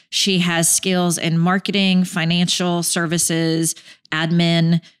in. She has skills in marketing, financial services,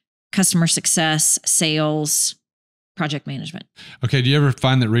 admin, customer success, sales, project management. Okay. Do you ever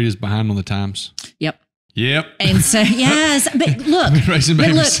find that Rita's behind on the times? Yep. And so, yes, but look,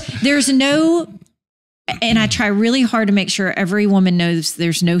 there's no, and I try really hard to make sure every woman knows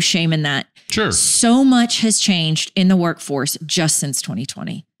there's no shame in that. Sure. So much has changed in the workforce just since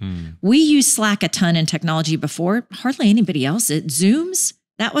 2020. We used Slack a ton in technology before, hardly anybody else. Zooms,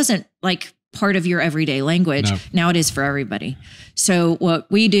 that wasn't like part of your everyday language. No. Now it is for everybody. So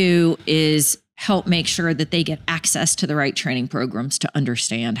what we do is help make sure that they get access to the right training programs to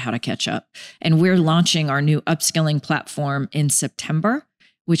understand how to catch up. And we're launching our new upskilling platform in September,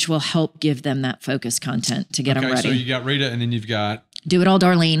 which will help give them that focused content to get them ready. So you got Rita, and then you've got Do It All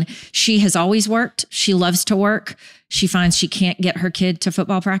Darlene. She has always worked. She loves to work. She finds she can't get her kid to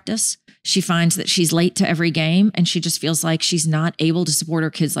football practice. She finds that she's late to every game, and she just feels like she's not able to support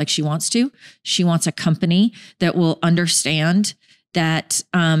her kids like she wants to. She wants a company that will understand that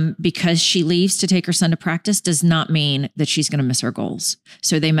because she leaves to take her son to practice does not mean that she's going to miss her goals.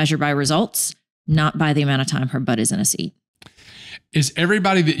 So they measure by results, not by the amount of time her butt is in a seat. Is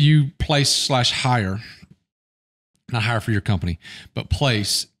everybody that you place / hire, not hire for your company, but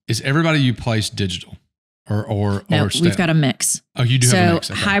place, is everybody you place digital or no, we've got a mix. Oh, you do have a mix.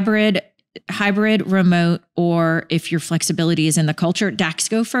 So hybrid, remote, or if your flexibility is in the culture.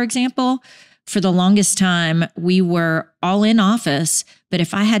 Daxco, for example, for the longest time, we were all in office, but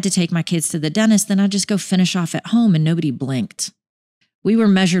if I had to take my kids to the dentist, then I'd just go finish off at home and nobody blinked. We were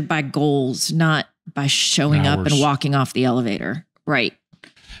measured by goals, not by showing up and walking off the elevator. Right.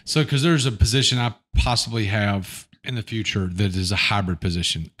 So, because there's a position I possibly have in the future that is a hybrid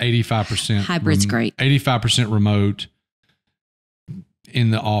position, 85%. Hybrid's great. 85% remote, in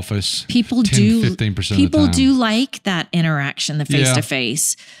the office. 15% of the time. People do like that interaction, the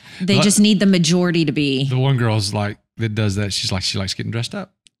face-to-face. They just need the majority to be. The one girl's like, that does that. She likes getting dressed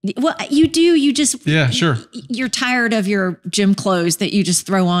up. Well, you do. You just. Yeah, sure. You're tired of your gym clothes that you just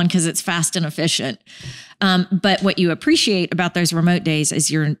throw on because it's fast and efficient. But what you appreciate about those remote days is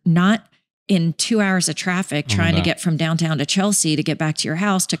you're not in 2 hours of traffic trying to get from downtown to Chelsea to get back to your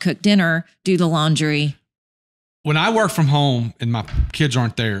house to cook dinner, do the laundry. When I work from home and my kids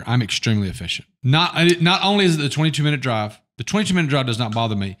aren't there, I'm extremely efficient. Not only is it the 22-minute drive, the 22-minute drive does not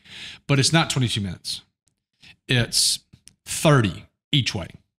bother me, but it's not 22 minutes. It's 30 each way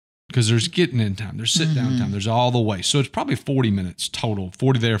because there's getting in time, there's sit down time, there's all the way. So it's probably 40 minutes total,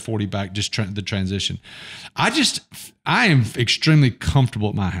 40 there, 40 back, just the transition. I am extremely comfortable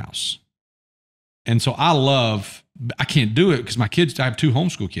at my house. And so I can't do it because I have 2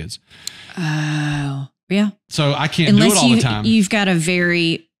 homeschool kids. Oh, yeah. So I can't do it all the time. You've got a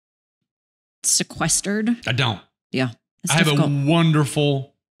very sequestered. I don't. Yeah. I have a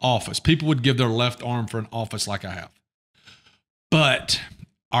wonderful office. People would give their left arm for an office like I have. But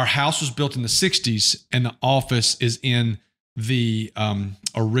our house was built in the 60s and the office is in the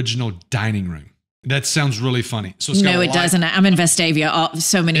original dining room. That sounds really funny. So it's no, it doesn't. I'm in Vestavia.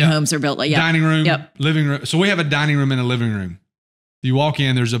 So many homes are built like dining room, living room. So we have a dining room and a living room. You walk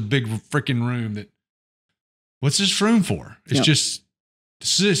in, there's a big freaking room that, what's this room for? It's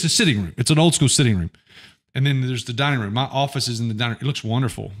it's a sitting room. It's an old school sitting room. And then there's the dining room. My office is in the dining room. It looks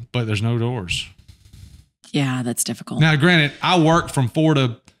wonderful, but there's no doors. Yeah, that's difficult. Now, granted, I work from 4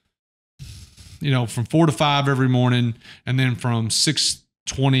 to 5 every morning, and then from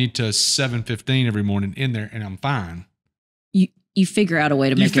 6:20 to 7:15 every morning in there, and I'm fine. You figure out a way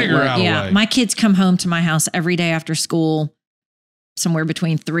to make it work. Yeah, my kids come home to my house every day after school, somewhere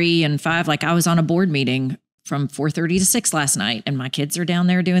between 3 and 5. Like I was on a board meeting from 4:30 to 6 last night, and my kids are down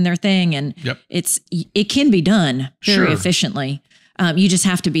there doing their thing, and it can be done very efficiently. You just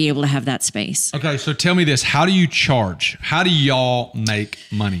have to be able to have that space. Okay, so tell me this. How do you charge? How do y'all make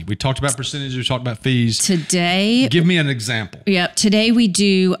money? We talked about percentages. We talked about fees. Today. Give me an example. Yep. Today we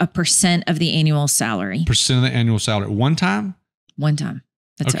do a % of the annual salary. % of the annual salary. One time? One time.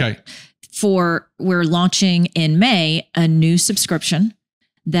 That's okay. We're launching in May a new subscription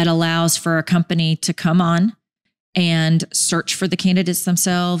that allows for a company to come on and search for the candidates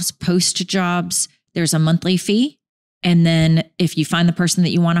themselves, post jobs. There's a monthly fee. And then if you find the person that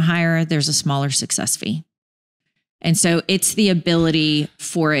you want to hire, there's a smaller success fee. And so it's the ability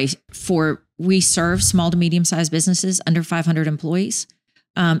we serve small to medium-sized businesses under 500 employees.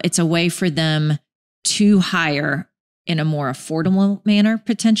 It's a way for them to hire in a more affordable manner,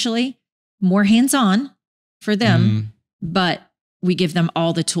 potentially more hands-on for them, but we give them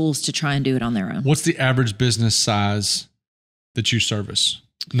all the tools to try and do it on their own. What's the average business size that you service?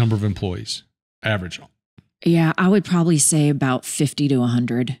 Number of employees, average? Yeah, I would probably say about 50 to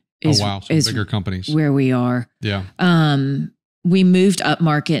 100 is, so bigger companies where we are. Yeah. We moved up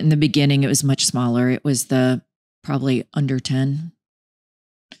market in the beginning. It was much smaller. It was probably under 10.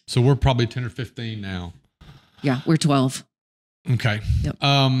 So we're probably 10 or 15 now. Yeah, we're 12. Okay. Yep.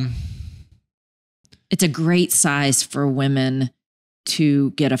 It's a great size for women to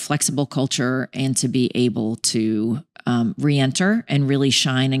get a flexible culture and to be able to re-enter and really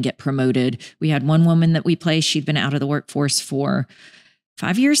shine and get promoted. We had one woman that we placed. She'd been out of the workforce for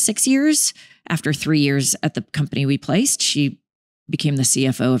 5 years, 6 years. After 3 years at the company we placed, she became the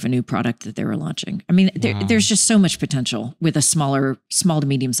CFO of a new product that they were launching. I mean, there's just so much potential with a small to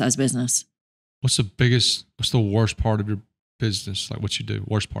medium-sized business. What's the worst part of your business? Like what you do,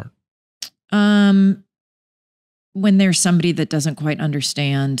 worst part? When there's somebody that doesn't quite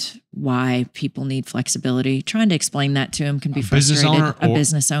understand why people need flexibility, trying to explain that to them can be frustrating. A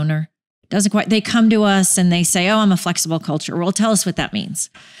business owner doesn't quite, they come to us and they say, oh, I'm a flexible culture. Well, tell us what that means.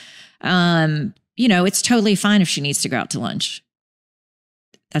 It's totally fine if she needs to go out to lunch.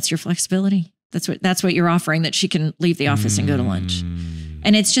 That's your flexibility. That's what you're offering, that she can leave the office and go to lunch.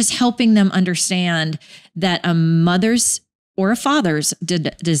 And it's just helping them understand that a mother's or a father's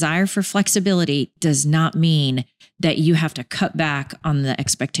desire for flexibility does not mean that you have to cut back on the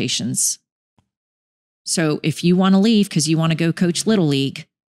expectations. So if you want to leave because you want to go coach Little League,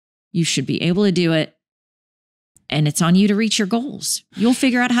 you should be able to do it. And it's on you to reach your goals. You'll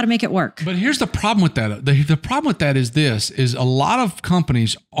figure out how to make it work. But here's the problem with that. The problem with that is a lot of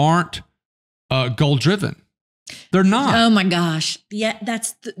companies aren't goal driven. They're not. Oh my gosh. Yeah,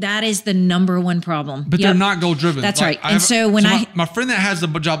 that is the number one problem. But they're not goal driven. That's right. My friend that has the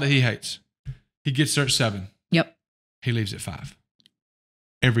job that he hates, he gets there at 7. Yep. He leaves at 5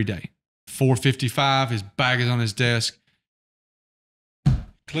 every day. 4:55, his bag is on his desk.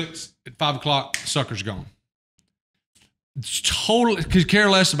 Clicks at 5 o'clock, sucker's gone. It's totally, could care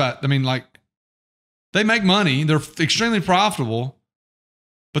less about, they make money. They're extremely profitable.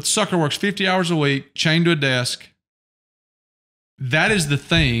 But the sucker works 50 hours a week, chained to a desk. That is the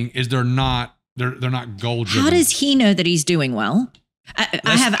thing, is they're not goal driven. How does he know that he's doing well?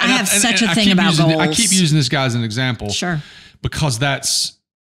 I have such a thing about goals. I keep using this guy as an example. Sure. Because that's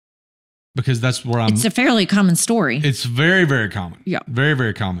where I'm. It's a fairly common story. It's very, very common. Yeah. Very,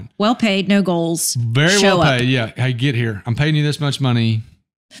 very common. Well paid, no goals. Very well paid. Yeah. Hey, get here. I'm paying you this much money.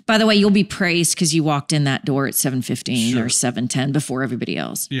 By the way, you'll be praised because you walked in that door at 7:15 or 7:10 before everybody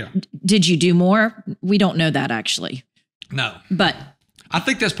else. Yeah. Did you do more? We don't know that actually. No. But I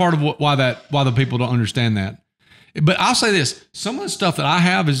think that's part of why the people don't understand that. But I'll say this: some of the stuff that I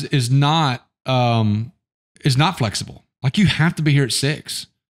have is not flexible. Like you have to be here at 6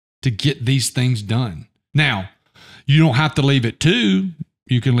 to get these things done. Now, you don't have to leave at 2.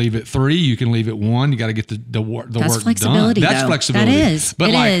 You can leave at 3. You can leave at 1. You got to get the work flexibility, done. That's though. flexibility. That is.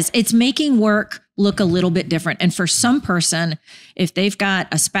 But it is. It's making work look a little bit different. And for some person, if they've got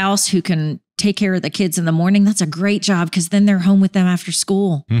a spouse who can take care of the kids in the morning, that's a great job because then they're home with them after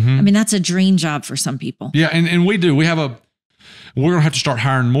school. Mm-hmm. I mean, that's a dream job for some people. Yeah. And we do. We're going to have to start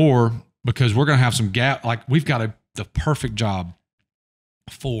hiring more because we're going to have some gap. Like we've got the perfect job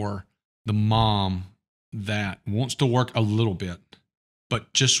for the mom that wants to work a little bit,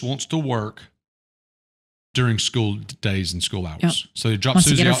 but just wants to work during school days and school hours. Yep. So they drop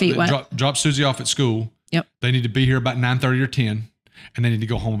Susie off at school. Yep. They need to be here about 9:30 or 10, and they need to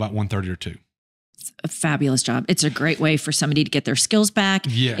go home about 1:30 or 2. It's a fabulous job. It's a great way for somebody to get their skills back.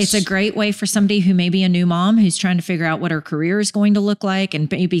 Yes. It's a great way for somebody who may be a new mom who's trying to figure out what her career is going to look like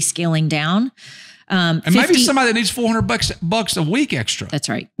and maybe scaling down. And maybe somebody that needs $400 a week extra. That's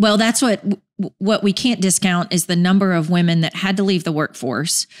right. Well, that's what we can't discount is the number of women that had to leave the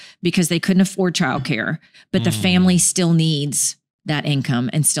workforce because they couldn't afford childcare, but the family still needs that income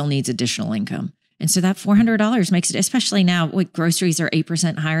and still needs additional income. And so that $400 makes it, especially now, groceries are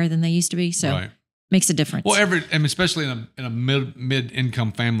 8% higher than they used to be. So makes a difference. Well, especially in a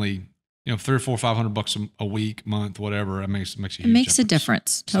mid-income family, $300 or $400, $500 a week, month, whatever. It makes a huge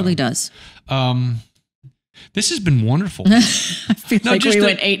difference. Totally does. This has been wonderful. I feel like we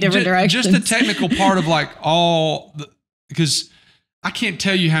went 8 different directions. Just the technical part of because I can't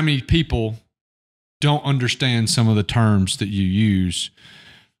tell you how many people don't understand some of the terms that you use,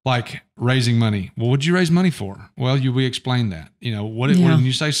 like raising money. Well, what'd you raise money for? Well, we explained that. When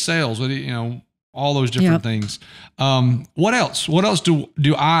you say sales, all those different things. What else? What else do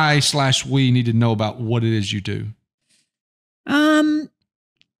we need to know about what it is you do?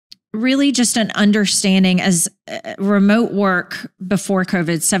 Really just an understanding as remote work before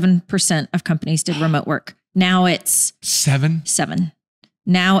COVID, 7% of companies did remote work. Now it's 7.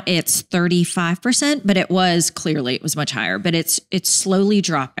 Now it's 35%, but it was much higher, but it's slowly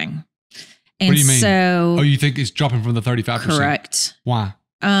dropping. And what do you mean? So, you think it's dropping from the 35%? Correct. Why?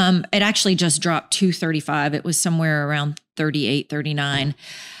 It actually just dropped to 35. It was somewhere around 38, 39.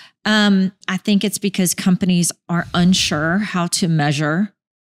 I think it's because companies are unsure how to measure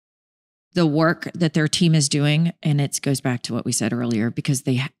the work that their team is doing. And it goes back to what we said earlier, because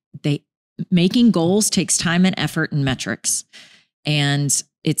they making goals takes time and effort and metrics. And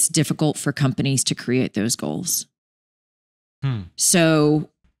it's difficult for companies to create those goals. So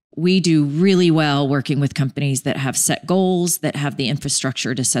we do really well working with companies that have set goals, that have the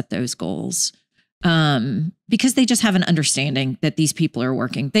infrastructure to set those goals. Because they just have an understanding that these people are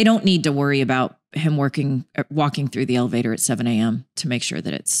working. They don't need to worry about him walking through the elevator at 7 a.m. to make sure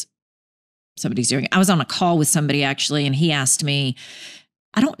that somebody's doing it. I was on a call with somebody actually, and he asked me,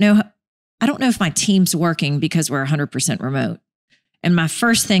 I don't know if my team's working because we're 100% remote. And my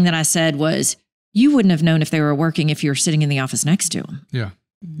first thing that I said was, you wouldn't have known if they were working if you were sitting in the office next to them. Yeah.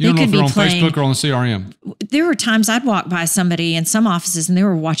 You don't know if they're on Facebook or on the CRM. There were times I'd walk by somebody in some offices and they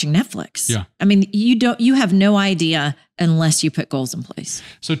were watching Netflix. Yeah. I mean, you have no idea unless you put goals in place.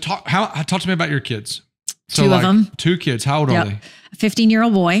 So talk to me about your kids. So 2 of them. 2 kids. How old are they? A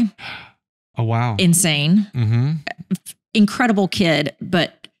 15-year-old boy. Oh, wow. Insane. Mm-hmm. Incredible kid,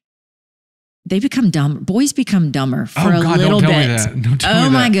 but they become dumb. Boys become dumber for a little bit. Don't tell me that. Oh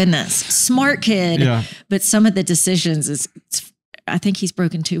my goodness. Smart kid. Yeah. But some of the decisions I think he's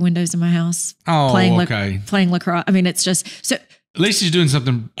broken 2 windows in my house. Oh, playing lacrosse. I mean, it's just so. At least he's doing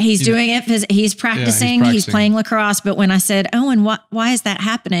something. He's doing it. He's practicing. He's playing lacrosse. But when I said, "Oh, and why is that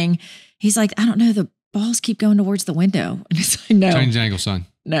happening?" He's like, "I don't know. The balls keep going towards the window." And it's like, no. Change angle, son.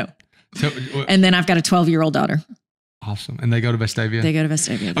 No. And then I've got a 12-year-old daughter. Awesome. And they go to Vestavia? They go to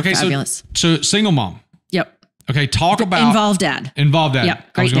Vestavia. They're fabulous. So single mom. Yep. Okay, talk about involved dad. Involved dad. Yep.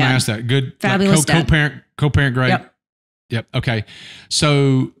 I was going to ask that. Good. Fabulous dad. Co-parent, great. Yep. Okay.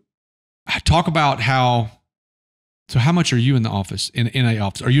 So talk about how much are you in the office, in a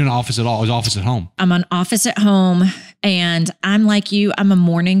office? Are you in an office at all? Is office at home? I'm an office at home, and I'm like you. I'm a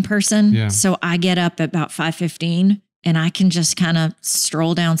morning person. Yeah. So I get up at about 5:15 and I can just kind of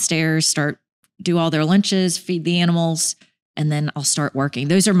stroll downstairs, do all their lunches, feed the animals, and then I'll start working.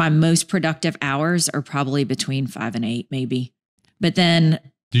 Those are my most productive hours, are probably between 5 and 8 maybe. But then.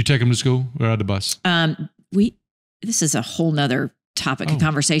 Do you take them to school or at the bus? This is a whole nother topic of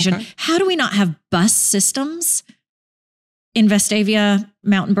conversation. Okay. How do we not have bus systems in Vestavia,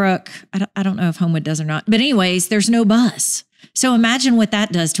 Mountain Brook? I don't know if Homewood does or not. But anyways, there's no bus. So imagine what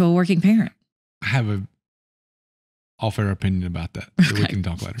that does to a working parent. I have a all-fair opinion about that. So we can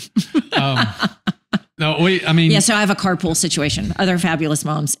talk later. So I have a carpool situation. Other fabulous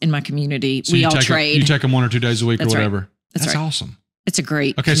moms in my community. So we all trade. You take them 1 or 2 days a week or whatever. Right. That's awesome. It's a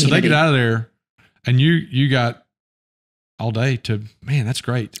great community. So they get out of there and you got all day to, man, that's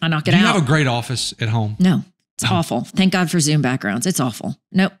great. I knock it Do you out. have a great office at home? No, it's awful. Thank God for Zoom backgrounds. It's awful.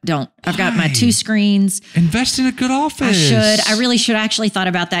 Nope, don't. I've got my Why? 2 screens. Invest in a good office. I should. I really should. Actually thought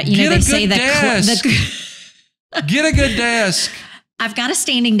about that. You know, Get they a say good that. Get a good desk. I've got a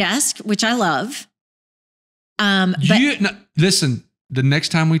standing desk, which I love. But Listen, the next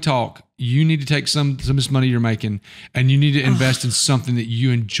time we talk, you need to take some of this money you're making and you need to invest in something that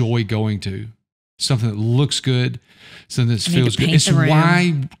you enjoy going to, something that looks good, something that feels good. It's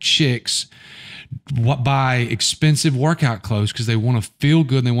why chicks buy expensive workout clothes, because they want to feel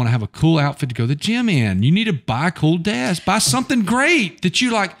good and they want to have a cool outfit to go to the gym in. You need to buy a cool desk, buy something great that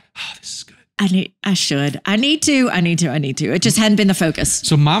you like. Oh, this is good. I need to. It just hadn't been the focus.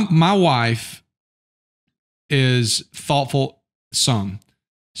 So my wife is thoughtful some.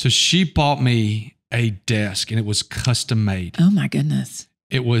 So she bought me a desk and it was custom made. Oh my goodness.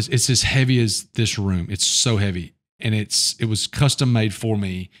 It's as heavy as this room. It's so heavy. And it was custom made for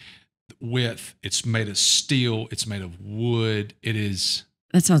me it's made of steel. It's made of wood.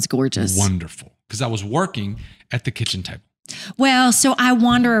 That sounds gorgeous. Wonderful. Because I was working at the kitchen table. Well, so I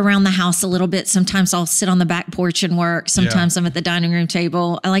wander around the house a little bit. Sometimes I'll sit on the back porch and work. Sometimes I'm at the dining room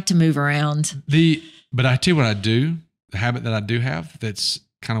table. I like to move around. But I tell you what I do, the habit that I do have that's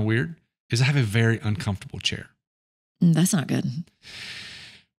kind of weird is I have a very uncomfortable chair. That's not good.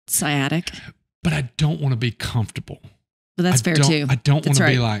 Sciatic. But I don't want to be comfortable. But that's fair too. I don't want to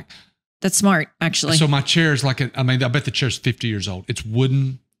be like. That's smart, actually. So my chair is I bet the chair's 50 years old. It's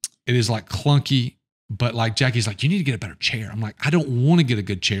wooden. It is like clunky. But like Jackie's like, you need to get a better chair. I'm like, I don't want to get a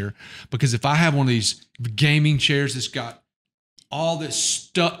good chair because if I have one of these gaming chairs that's got all this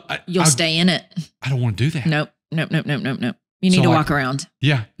stuff, you'll stay in it. I don't want to do that. Nope. You need to walk around.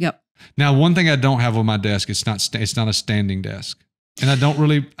 Yeah. Yep. Now, one thing I don't have on my desk, it's not a standing desk. And I don't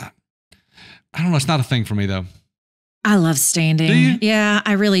really, I don't know. It's not a thing for me though. I love standing. Do you? Yeah,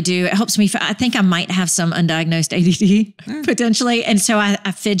 I really do. It helps me. I think I might have some undiagnosed ADD potentially. And so I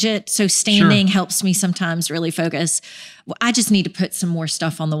fidget. So standing helps me sometimes really focus. Well, I just need to put some more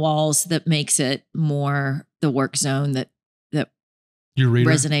stuff on the walls that makes it more the work zone that you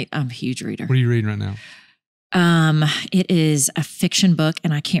resonate. I'm a huge reader. What are you reading right now? It is a fiction book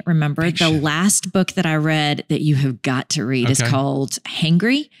and I can't remember. Fiction. The last book that I read that you have got to read is called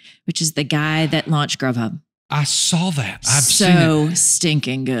Hangry, which is the guy that launched Grubhub. I saw that. I've seen it. So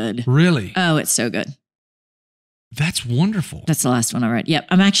stinking good. Really? Oh, it's so good. That's wonderful. That's the last one I read. Yep.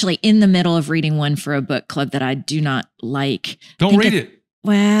 I'm actually in the middle of reading one for a book club that I do not like. Don't read it.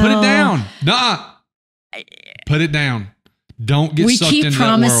 Well, put it down. Nuh-uh. Put it down. Don't get sucked into that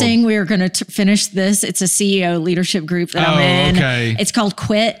world. We keep promising we're going to finish this. It's a CEO leadership group that I'm in. Okay. It's called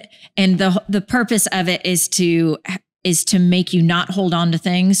Quit. And the purpose of it is to make you not hold on to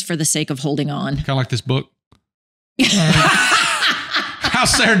things for the sake of holding on. Kind of like this book. How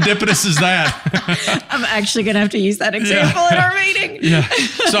serendipitous is that? I'm actually going to have to use that example in our meeting. Yeah.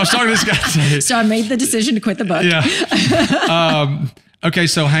 So I was talking to this guy today. So I made the decision to quit the book. Yeah. Okay.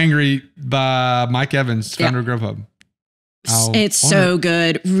 So Hangry by Mike Evans, founder of Grubhub. It's so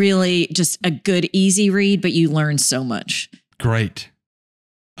good. Really just a good, easy read, but you learn so much. Great.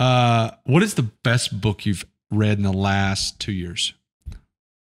 What is the best book you've read in the last 2 years?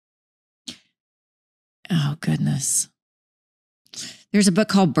 Oh, goodness. There's a book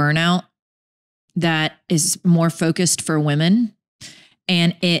called Burnout that is more focused for women.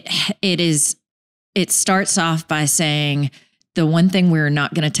 And it starts off by saying, the one thing we're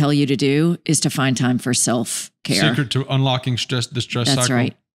not going to tell you to do is to find time for self-care. Secret to unlocking the stress cycle. That's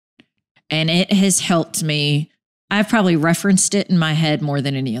right. And it has helped me. I've probably referenced it in my head more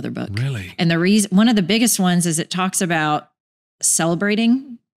than any other book. Really? And one of the biggest ones is it talks about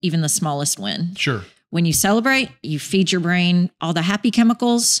celebrating even the smallest win. Sure. When you celebrate, you feed your brain all the happy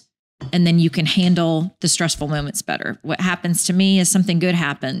chemicals, and then you can handle the stressful moments better. What happens to me is something good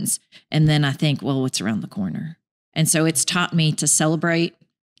happens, and then I think, well, what's around the corner? And so it's taught me to celebrate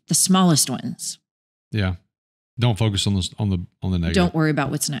the smallest wins. Yeah. Don't focus on the negative. Don't worry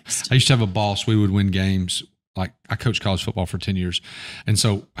about what's next. I used to have a boss. We would win games. Like I coached college football for 10 years. And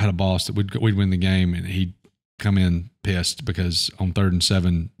so I had a boss that we'd win the game and he'd come in pissed because on 3rd and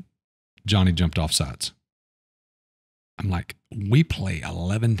 7, Johnny jumped off sides. I'm like, we play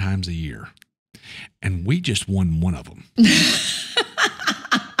 11 times a year and we just won one of them.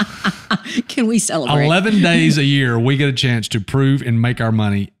 Can we celebrate? 11 days a year, we get a chance to prove and make our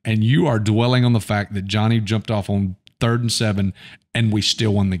money. And you are dwelling on the fact that Johnny jumped off on 3rd and 7 and we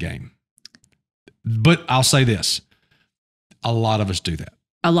still won the game. But I'll say this, a lot of us do that.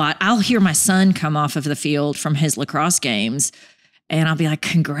 A lot. I'll hear my son come off of the field from his lacrosse games And I'll be like,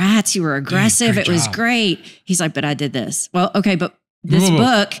 congrats, you were aggressive. Dude, it was job. great. He's like, but I did this. Well, okay, but this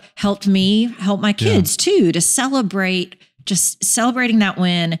book helped me help my kids too, to celebrate, just celebrating that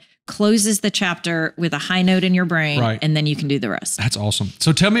win closes the chapter with a high note in your brain. Right. And then you can do the rest. That's awesome.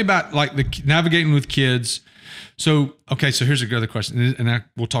 So tell me about like the navigating with kids. So, okay. So here's another question. And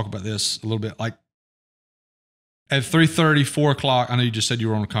we'll talk about this a little bit. Like at 3:30, 4 o'clock, I know you just said you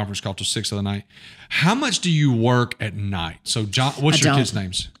were on a conference call till 6 of the night. How much do you work at night? So John, what's your kids'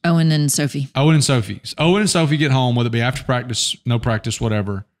 names? Owen and Sophie. Owen and Sophie. Owen and Sophie get home, whether it be after practice, no practice,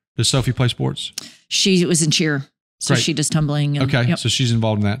 whatever. Does Sophie play sports? She was in cheer. So Great. she does tumbling. And, okay. So she's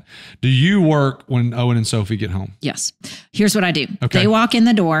involved in that. Do you work when Owen and Sophie get home? Yes. Here's what I do. Okay. They walk in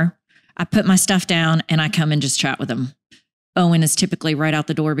the door. I put my stuff down and I come and just chat with them. Owen is typically right out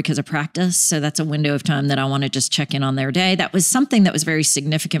the door because of practice. So that's a window of time that I want to just check in on their day. That was something that was very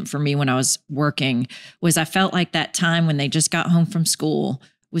significant for me when I was working, was I felt like that time when they just got home from school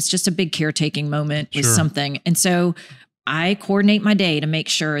was just a big caretaking moment, was something. And so I coordinate my day to make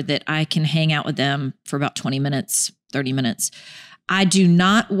sure that I can hang out with them for about 20 minutes, 30 minutes. I do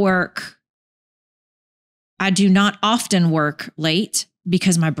not often work late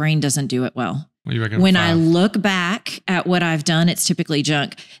because my brain doesn't do it well. When I look back at what I've done, it's typically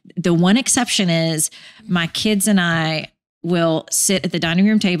junk. The one exception is my kids and I will sit at the dining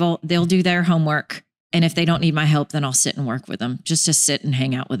room table. They'll do their homework. And if they don't need my help, then I'll sit and work with them, just to sit and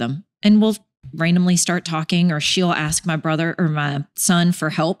hang out with them. And we'll randomly start talking, or she'll ask my brother or my son for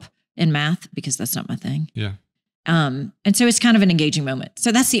help in math because that's not my thing. Yeah. And so it's kind of an engaging moment.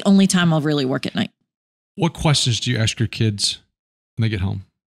 So that's the only time I'll really work at night. What questions do you ask your kids when they get home?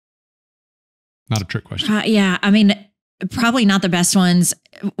 Not a trick question. Yeah. I mean, probably not the best ones.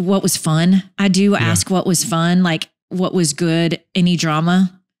 What was fun? I do ask what was fun, like what was good, any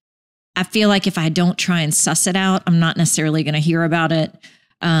drama. I feel like if I don't try and suss it out, I'm not necessarily going to hear about it.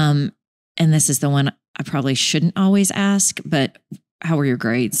 And this is the one I probably shouldn't always ask, but how were your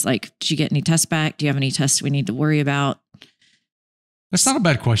grades? Like, did you get any tests back? Do you have any tests we need to worry about? That's not a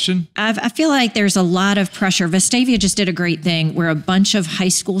bad question. I feel like there's a lot of pressure. Vestavia just did a great thing where a bunch of high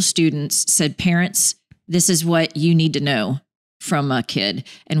school students said, parents, this is what you need to know from a kid.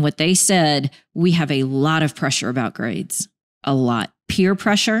 And what they said, we have a lot of pressure about grades, a lot. Peer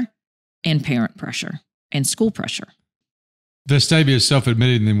pressure and parent pressure and school pressure. Vestavia is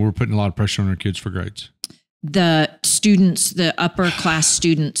self-admitting that we're putting a lot of pressure on our kids for grades. The students, the upper class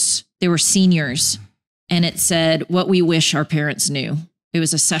students, they were seniors. And it said, what we wish our parents knew. It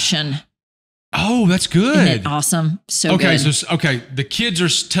was a session. Oh, that's good. Isn't it awesome? So okay, good. So the kids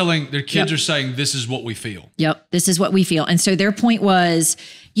are telling, their kids are saying, this is what we feel. Yep, this is what we feel. And so their point was,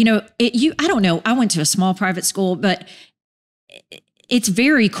 I don't know, I went to a small private school, but it's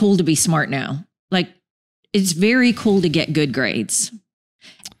very cool to be smart now. Like, it's very cool to get good grades.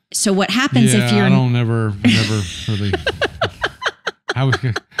 So what happens if you're... I don't never really...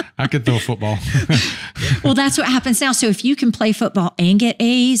 I could throw a football. Well, that's what happens now. So if you can play football and get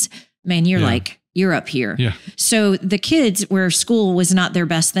A's, man, you're up here. Yeah. So the kids where school was not their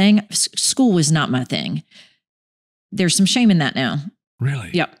best thing, school was not my thing. There's some shame in that now. Really?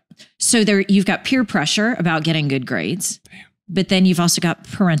 Yep. So you've got peer pressure about getting good grades. Damn. But then you've also got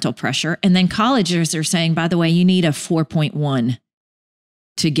parental pressure. And then colleges are saying, by the way, you need a 4.1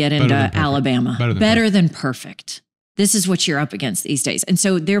 to get into Alabama. Better than perfect. This is what you're up against these days. And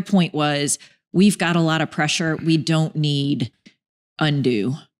so their point was, we've got a lot of pressure. We don't need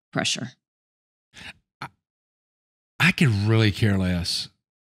undue pressure. I could really care less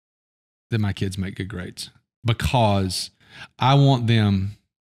that my kids make good grades because I want them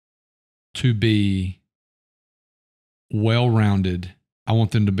to be well-rounded. I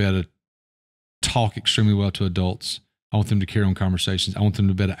want them to be able to talk extremely well to adults. I want them to carry on conversations. I want them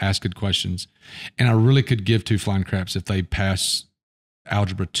to be able to ask good questions. And I really could give two flying craps if they pass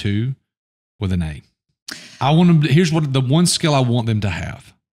Algebra 2 with an A. I want them to, here's what the one skill I want them to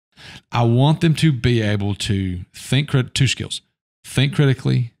have. I want them to be able to think, two skills, think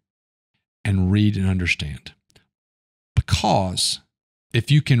critically and read and understand. Because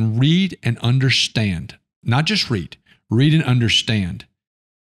if you can read and understand, not just read and understand,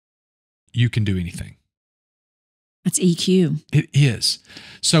 you can do anything. That's EQ. It is.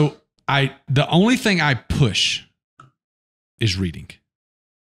 So the only thing I push is reading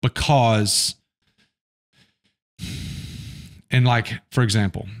because, and like, for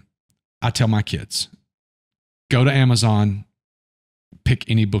example, I tell my kids, go to Amazon, pick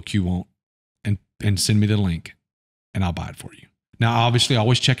any book you want and send me the link and I'll buy it for you. Now, obviously I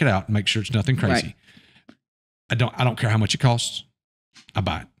always check it out and make sure it's nothing crazy. Right. I don't care how much it costs. I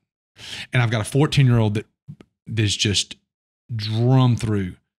buy it. And I've got a 14-year-old that is just drum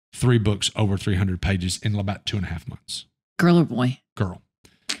through 3 books over 300 pages in about 2.5 months. Girl or boy? Girl.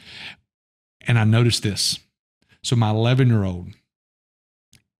 And I noticed this. So my 11-year-old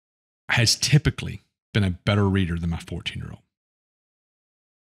has typically been a better reader than my 14-year-old.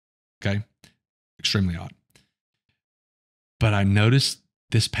 Okay? Extremely odd. But I noticed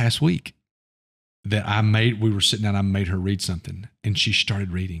this past week that we were sitting down, I made her read something, and she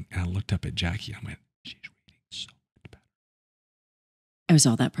started reading. And I looked up at Jackie, and I went, she's reading so much better. It was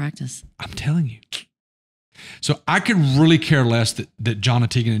all that practice. I'm telling you. So I could really care less that John,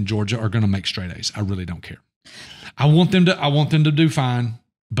 Tegan, and Georgia are going to make straight A's. I really don't care. I want them to do fine,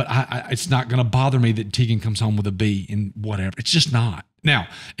 but it's not going to bother me that Tegan comes home with a B in whatever. It's just not. Now,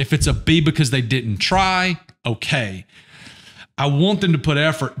 if it's a B because they didn't try, okay. I want them to put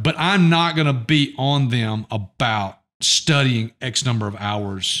effort, but I'm not going to be on them about studying X number of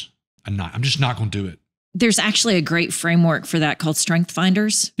hours a night. I'm just not going to do it. There's actually a great framework for that called Strength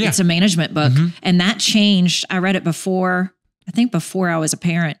Finders. Yeah. It's a management book. Mm-hmm. And that changed. I read it before I was a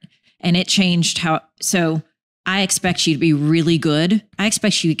parent, and it changed so I expect you to be really good. I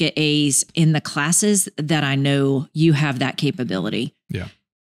expect you to get A's in the classes that I know you have that capability. Yeah.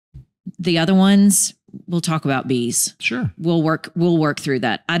 The other ones, we'll talk about B's. Sure. We'll work through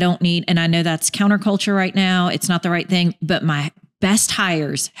that. I don't need, and I know that's counterculture right now. It's not the right thing, but my best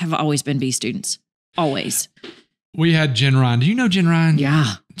hires have always been B students. Always. We had Jen Ryan. Do you know Jen Ryan?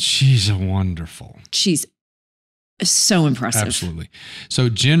 Yeah. She's wonderful. She's so impressive. Absolutely. So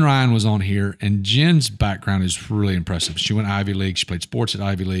Jen Ryan was on here, and Jen's background is really impressive. She went Ivy League. She played sports at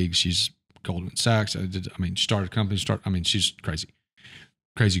Ivy League. She's Goldman Sachs. She started a company. She's crazy.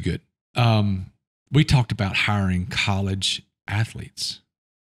 Crazy good. We talked about hiring college athletes.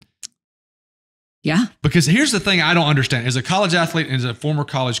 Yeah. Because here's the thing I don't understand. As a college athlete and as a former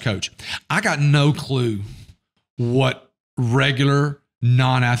college coach, I got no clue what regular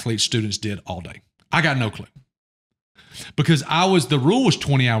non-athlete students did all day. I got no clue. Because the rule was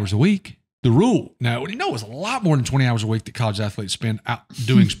 20 hours a week. The rule. Now, it was a lot more than 20 hours a week that college athletes spend out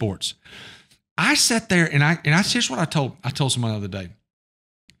doing sports. I sat there and here's what I told someone the other day.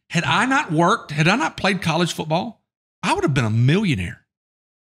 Had I not played college football, I would have been a millionaire.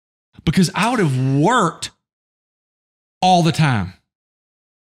 Because I would have worked all the time.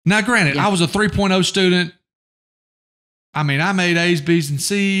 Now, granted, I was a 3.0 student. I made A's, B's, and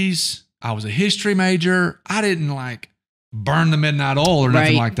C's. I was a history major. I didn't burn the midnight oil or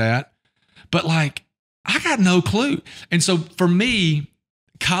nothing like that. But I got no clue. And so for me,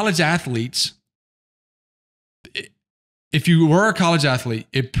 college athletes, if you were a college athlete,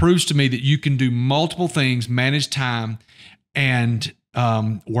 it proves to me that you can do multiple things, manage time, and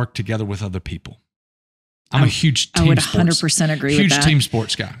work together with other people. I'm a huge team sports. I would 100% agree with that. Huge team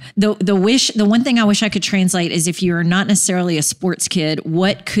sports guy. The one thing I wish I could translate is if you're not necessarily a sports kid,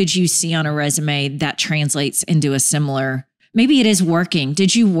 what could you see on a resume that translates into a similar, maybe it is working.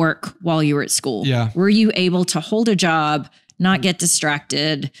 Did you work while you were at school? Yeah. Were you able to hold a job, not get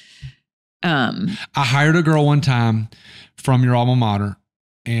distracted? I hired a girl one time from your alma mater,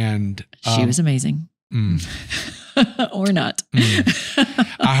 and she was amazing. Or not.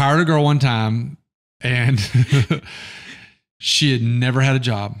 I hired a girl one time, and she had never had a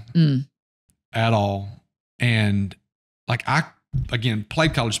job at all. And I, again,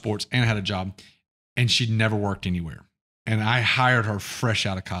 played college sports and had a job, and she'd never worked anywhere. And I hired her fresh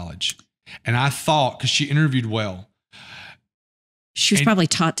out of college. And I thought, because she interviewed well. She was probably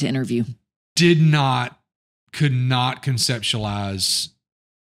taught to interview. Could not conceptualize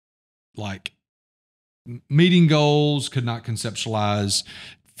meeting goals, could not conceptualize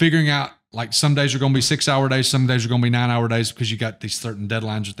figuring out some days are going to be 6-hour days, some days are going to be 9-hour days because you got these certain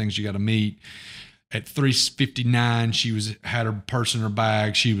deadlines or things you got to meet. At 3:59, she had her purse in her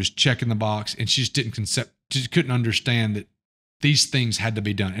bag. She was checking the box, and she just she couldn't understand that these things had to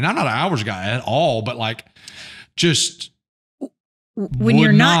be done. And I'm not an hours guy at all, but just when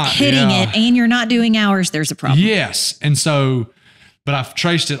you're not hitting it and you're not doing hours, there's a problem. Yes. And so, but I've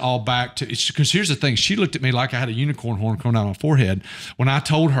traced it all back to, because here's the thing. She looked at me like I had a unicorn horn coming out of my forehead when I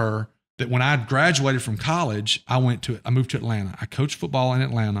told her that when I graduated from college, I moved to Atlanta. I coached football in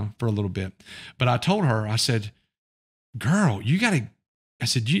Atlanta for a little bit, but I told her, I said, girl, I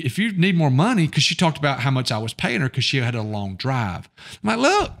said, if you need more money, because she talked about how much I was paying her because she had a long drive. I'm like,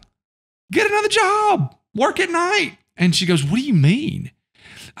 look, get another job, work at night. And she goes, what do you mean?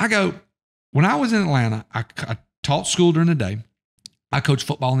 I go, when I was in Atlanta, I taught school during the day. I coached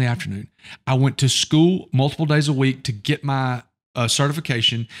football in the afternoon. I went to school multiple days a week to get my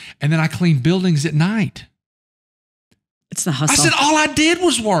certification. And then I cleaned buildings at night. It's the hustle. I said, all I did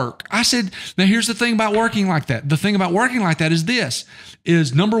was work. I said, now here's the thing about working like that. The thing about working like that is this,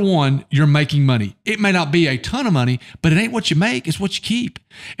 is number one, you're making money. It may not be a ton of money, but it ain't what you make, it's what you keep.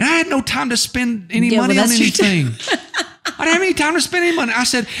 And I had no time to spend any money on anything. I didn't have any time to spend any money. I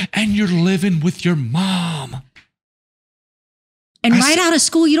said, and you're living with your mom. And right out of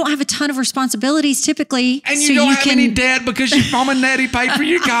school, you don't have a ton of responsibilities typically. And you don't have any debt because your mom and daddy paid for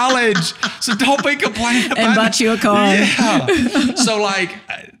your college. So don't be complaining about it. And bought you a car. Yeah. So like,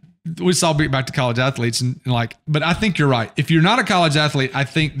 we saw back to college athletes and like, but I think you're right. If you're not a college athlete, I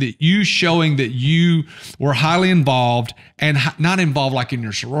think that you showing that you were highly involved and not involved like in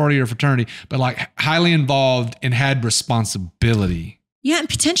your sorority or fraternity, but like highly involved and had responsibility. Yeah, and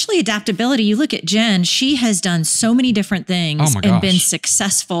potentially adaptability. You look at Jen, she has done so many different things and been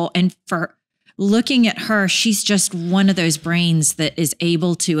successful. And for looking at her, she's just one of those brains that is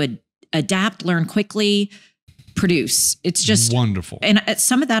able to adapt, learn quickly, produce. It's just wonderful. And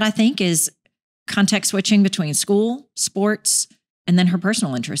some of that, I think, is context switching between school, sports, and then her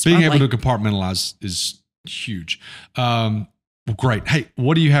personal interests. Being able to compartmentalize is huge. Well, great. Hey,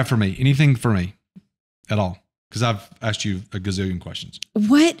 what do you have for me? Anything for me at all? Because I've asked you a gazillion questions.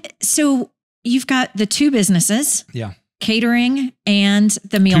 So you've got the two businesses. Yeah. Catering and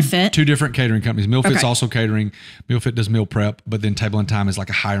the Meal Fit. Two different catering companies. Meal Fit's also catering. Meal Fit does meal prep, but then Table and Time is like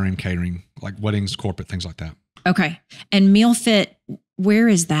a higher end catering, like weddings, corporate, things like that. Okay. And Meal Fit, where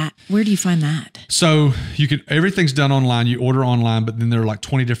is that? Where do you find that? So everything's done online. You order online, but then there are like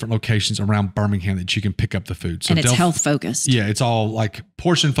 20 different locations around Birmingham that you can pick up the food. So and it's health focused. Yeah, it's all like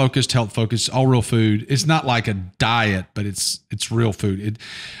portion focused, health focused, all real food. It's not like a diet, but it's real food.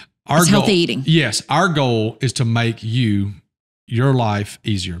 It's healthy eating. Yes. Our goal is to make your life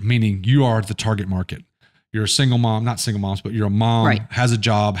easier, meaning you are the target market. You're a single mom, not single moms, but you're a mom, right, has a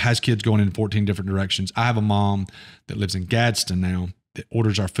job, has kids going in 14 different directions. I have a mom that lives in Gadsden now that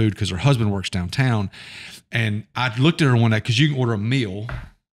orders our food because her husband works downtown. And I looked at her one day because you can order a meal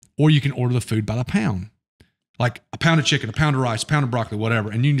or you can order the food by the pound, like a pound of chicken, a pound of rice, a pound of broccoli,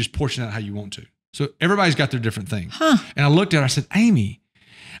 whatever. And you can just portion that how you want to. So everybody's got their different thing. And I looked at her, I said, Amy,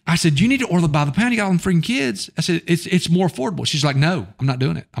 I said, you need to order by the pound. You got all them freaking kids. I said, it's more affordable. She's like, no, I'm not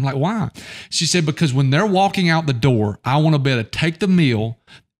doing it. I'm like, why? She said, because when they're walking out the door, I want to be able to take the meal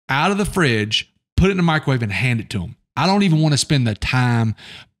out of the fridge, put it in the microwave and hand it to them. I don't even want to spend the time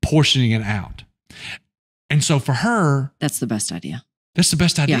portioning it out. And so for her, that's the best idea. That's the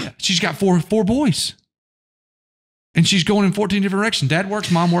best idea. Yeah. She's got four boys. And she's going in 14 different directions. Dad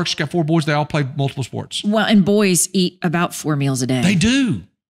works, mom works. She's got 4 boys. They all play multiple sports. Well, and boys eat about 4 meals a day. They do.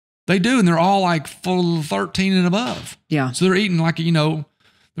 They do. And they're all like full 13 and above. Yeah. So they're eating like,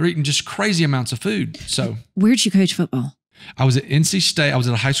 they're eating just crazy amounts of food. So where'd you coach football? I was at NC State. I was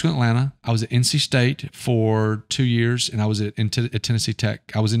at a high school in Atlanta. I was at NC State for 2 years, and I was at Tennessee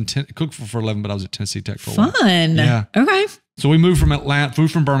Tech. I was in Cookville for 11, but I was at Tennessee Tech for a while. Fun. Yeah. Okay. So we moved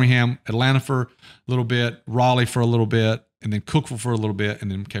from Birmingham, Atlanta for a little bit, Raleigh for a little bit, and then Cookville for a little bit,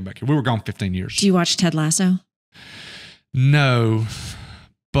 and then came back here. We were gone 15 years. Do you watch Ted Lasso? No,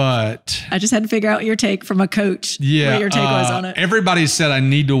 but I just had to figure out your take from a coach. Yeah, what your take was on it. Everybody said I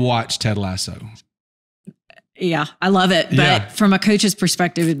need to watch Ted Lasso. Yeah, I love it. But from a coach's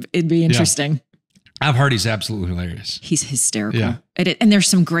perspective, it'd be interesting. Yeah. I've heard he's absolutely hilarious. He's hysterical. Yeah. And there's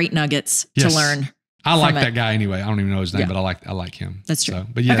some great nuggets to learn. I like that guy anyway. I don't even know his name, but I like him. That's true. So,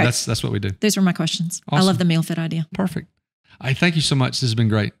 but yeah, that's what we do. Those were my questions. Awesome. I love the Meal Fit idea. Perfect. Thank you so much. This has been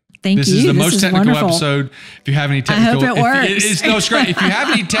great. Thank you. This is the most technical episode. If you have any technical, I hope it works. It's great. If you have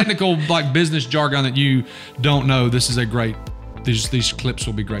any technical like business jargon that you don't know, this is a great. These clips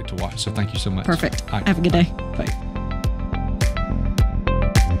will be great to watch. So thank you so much. Perfect. Right. Have a good day. Bye.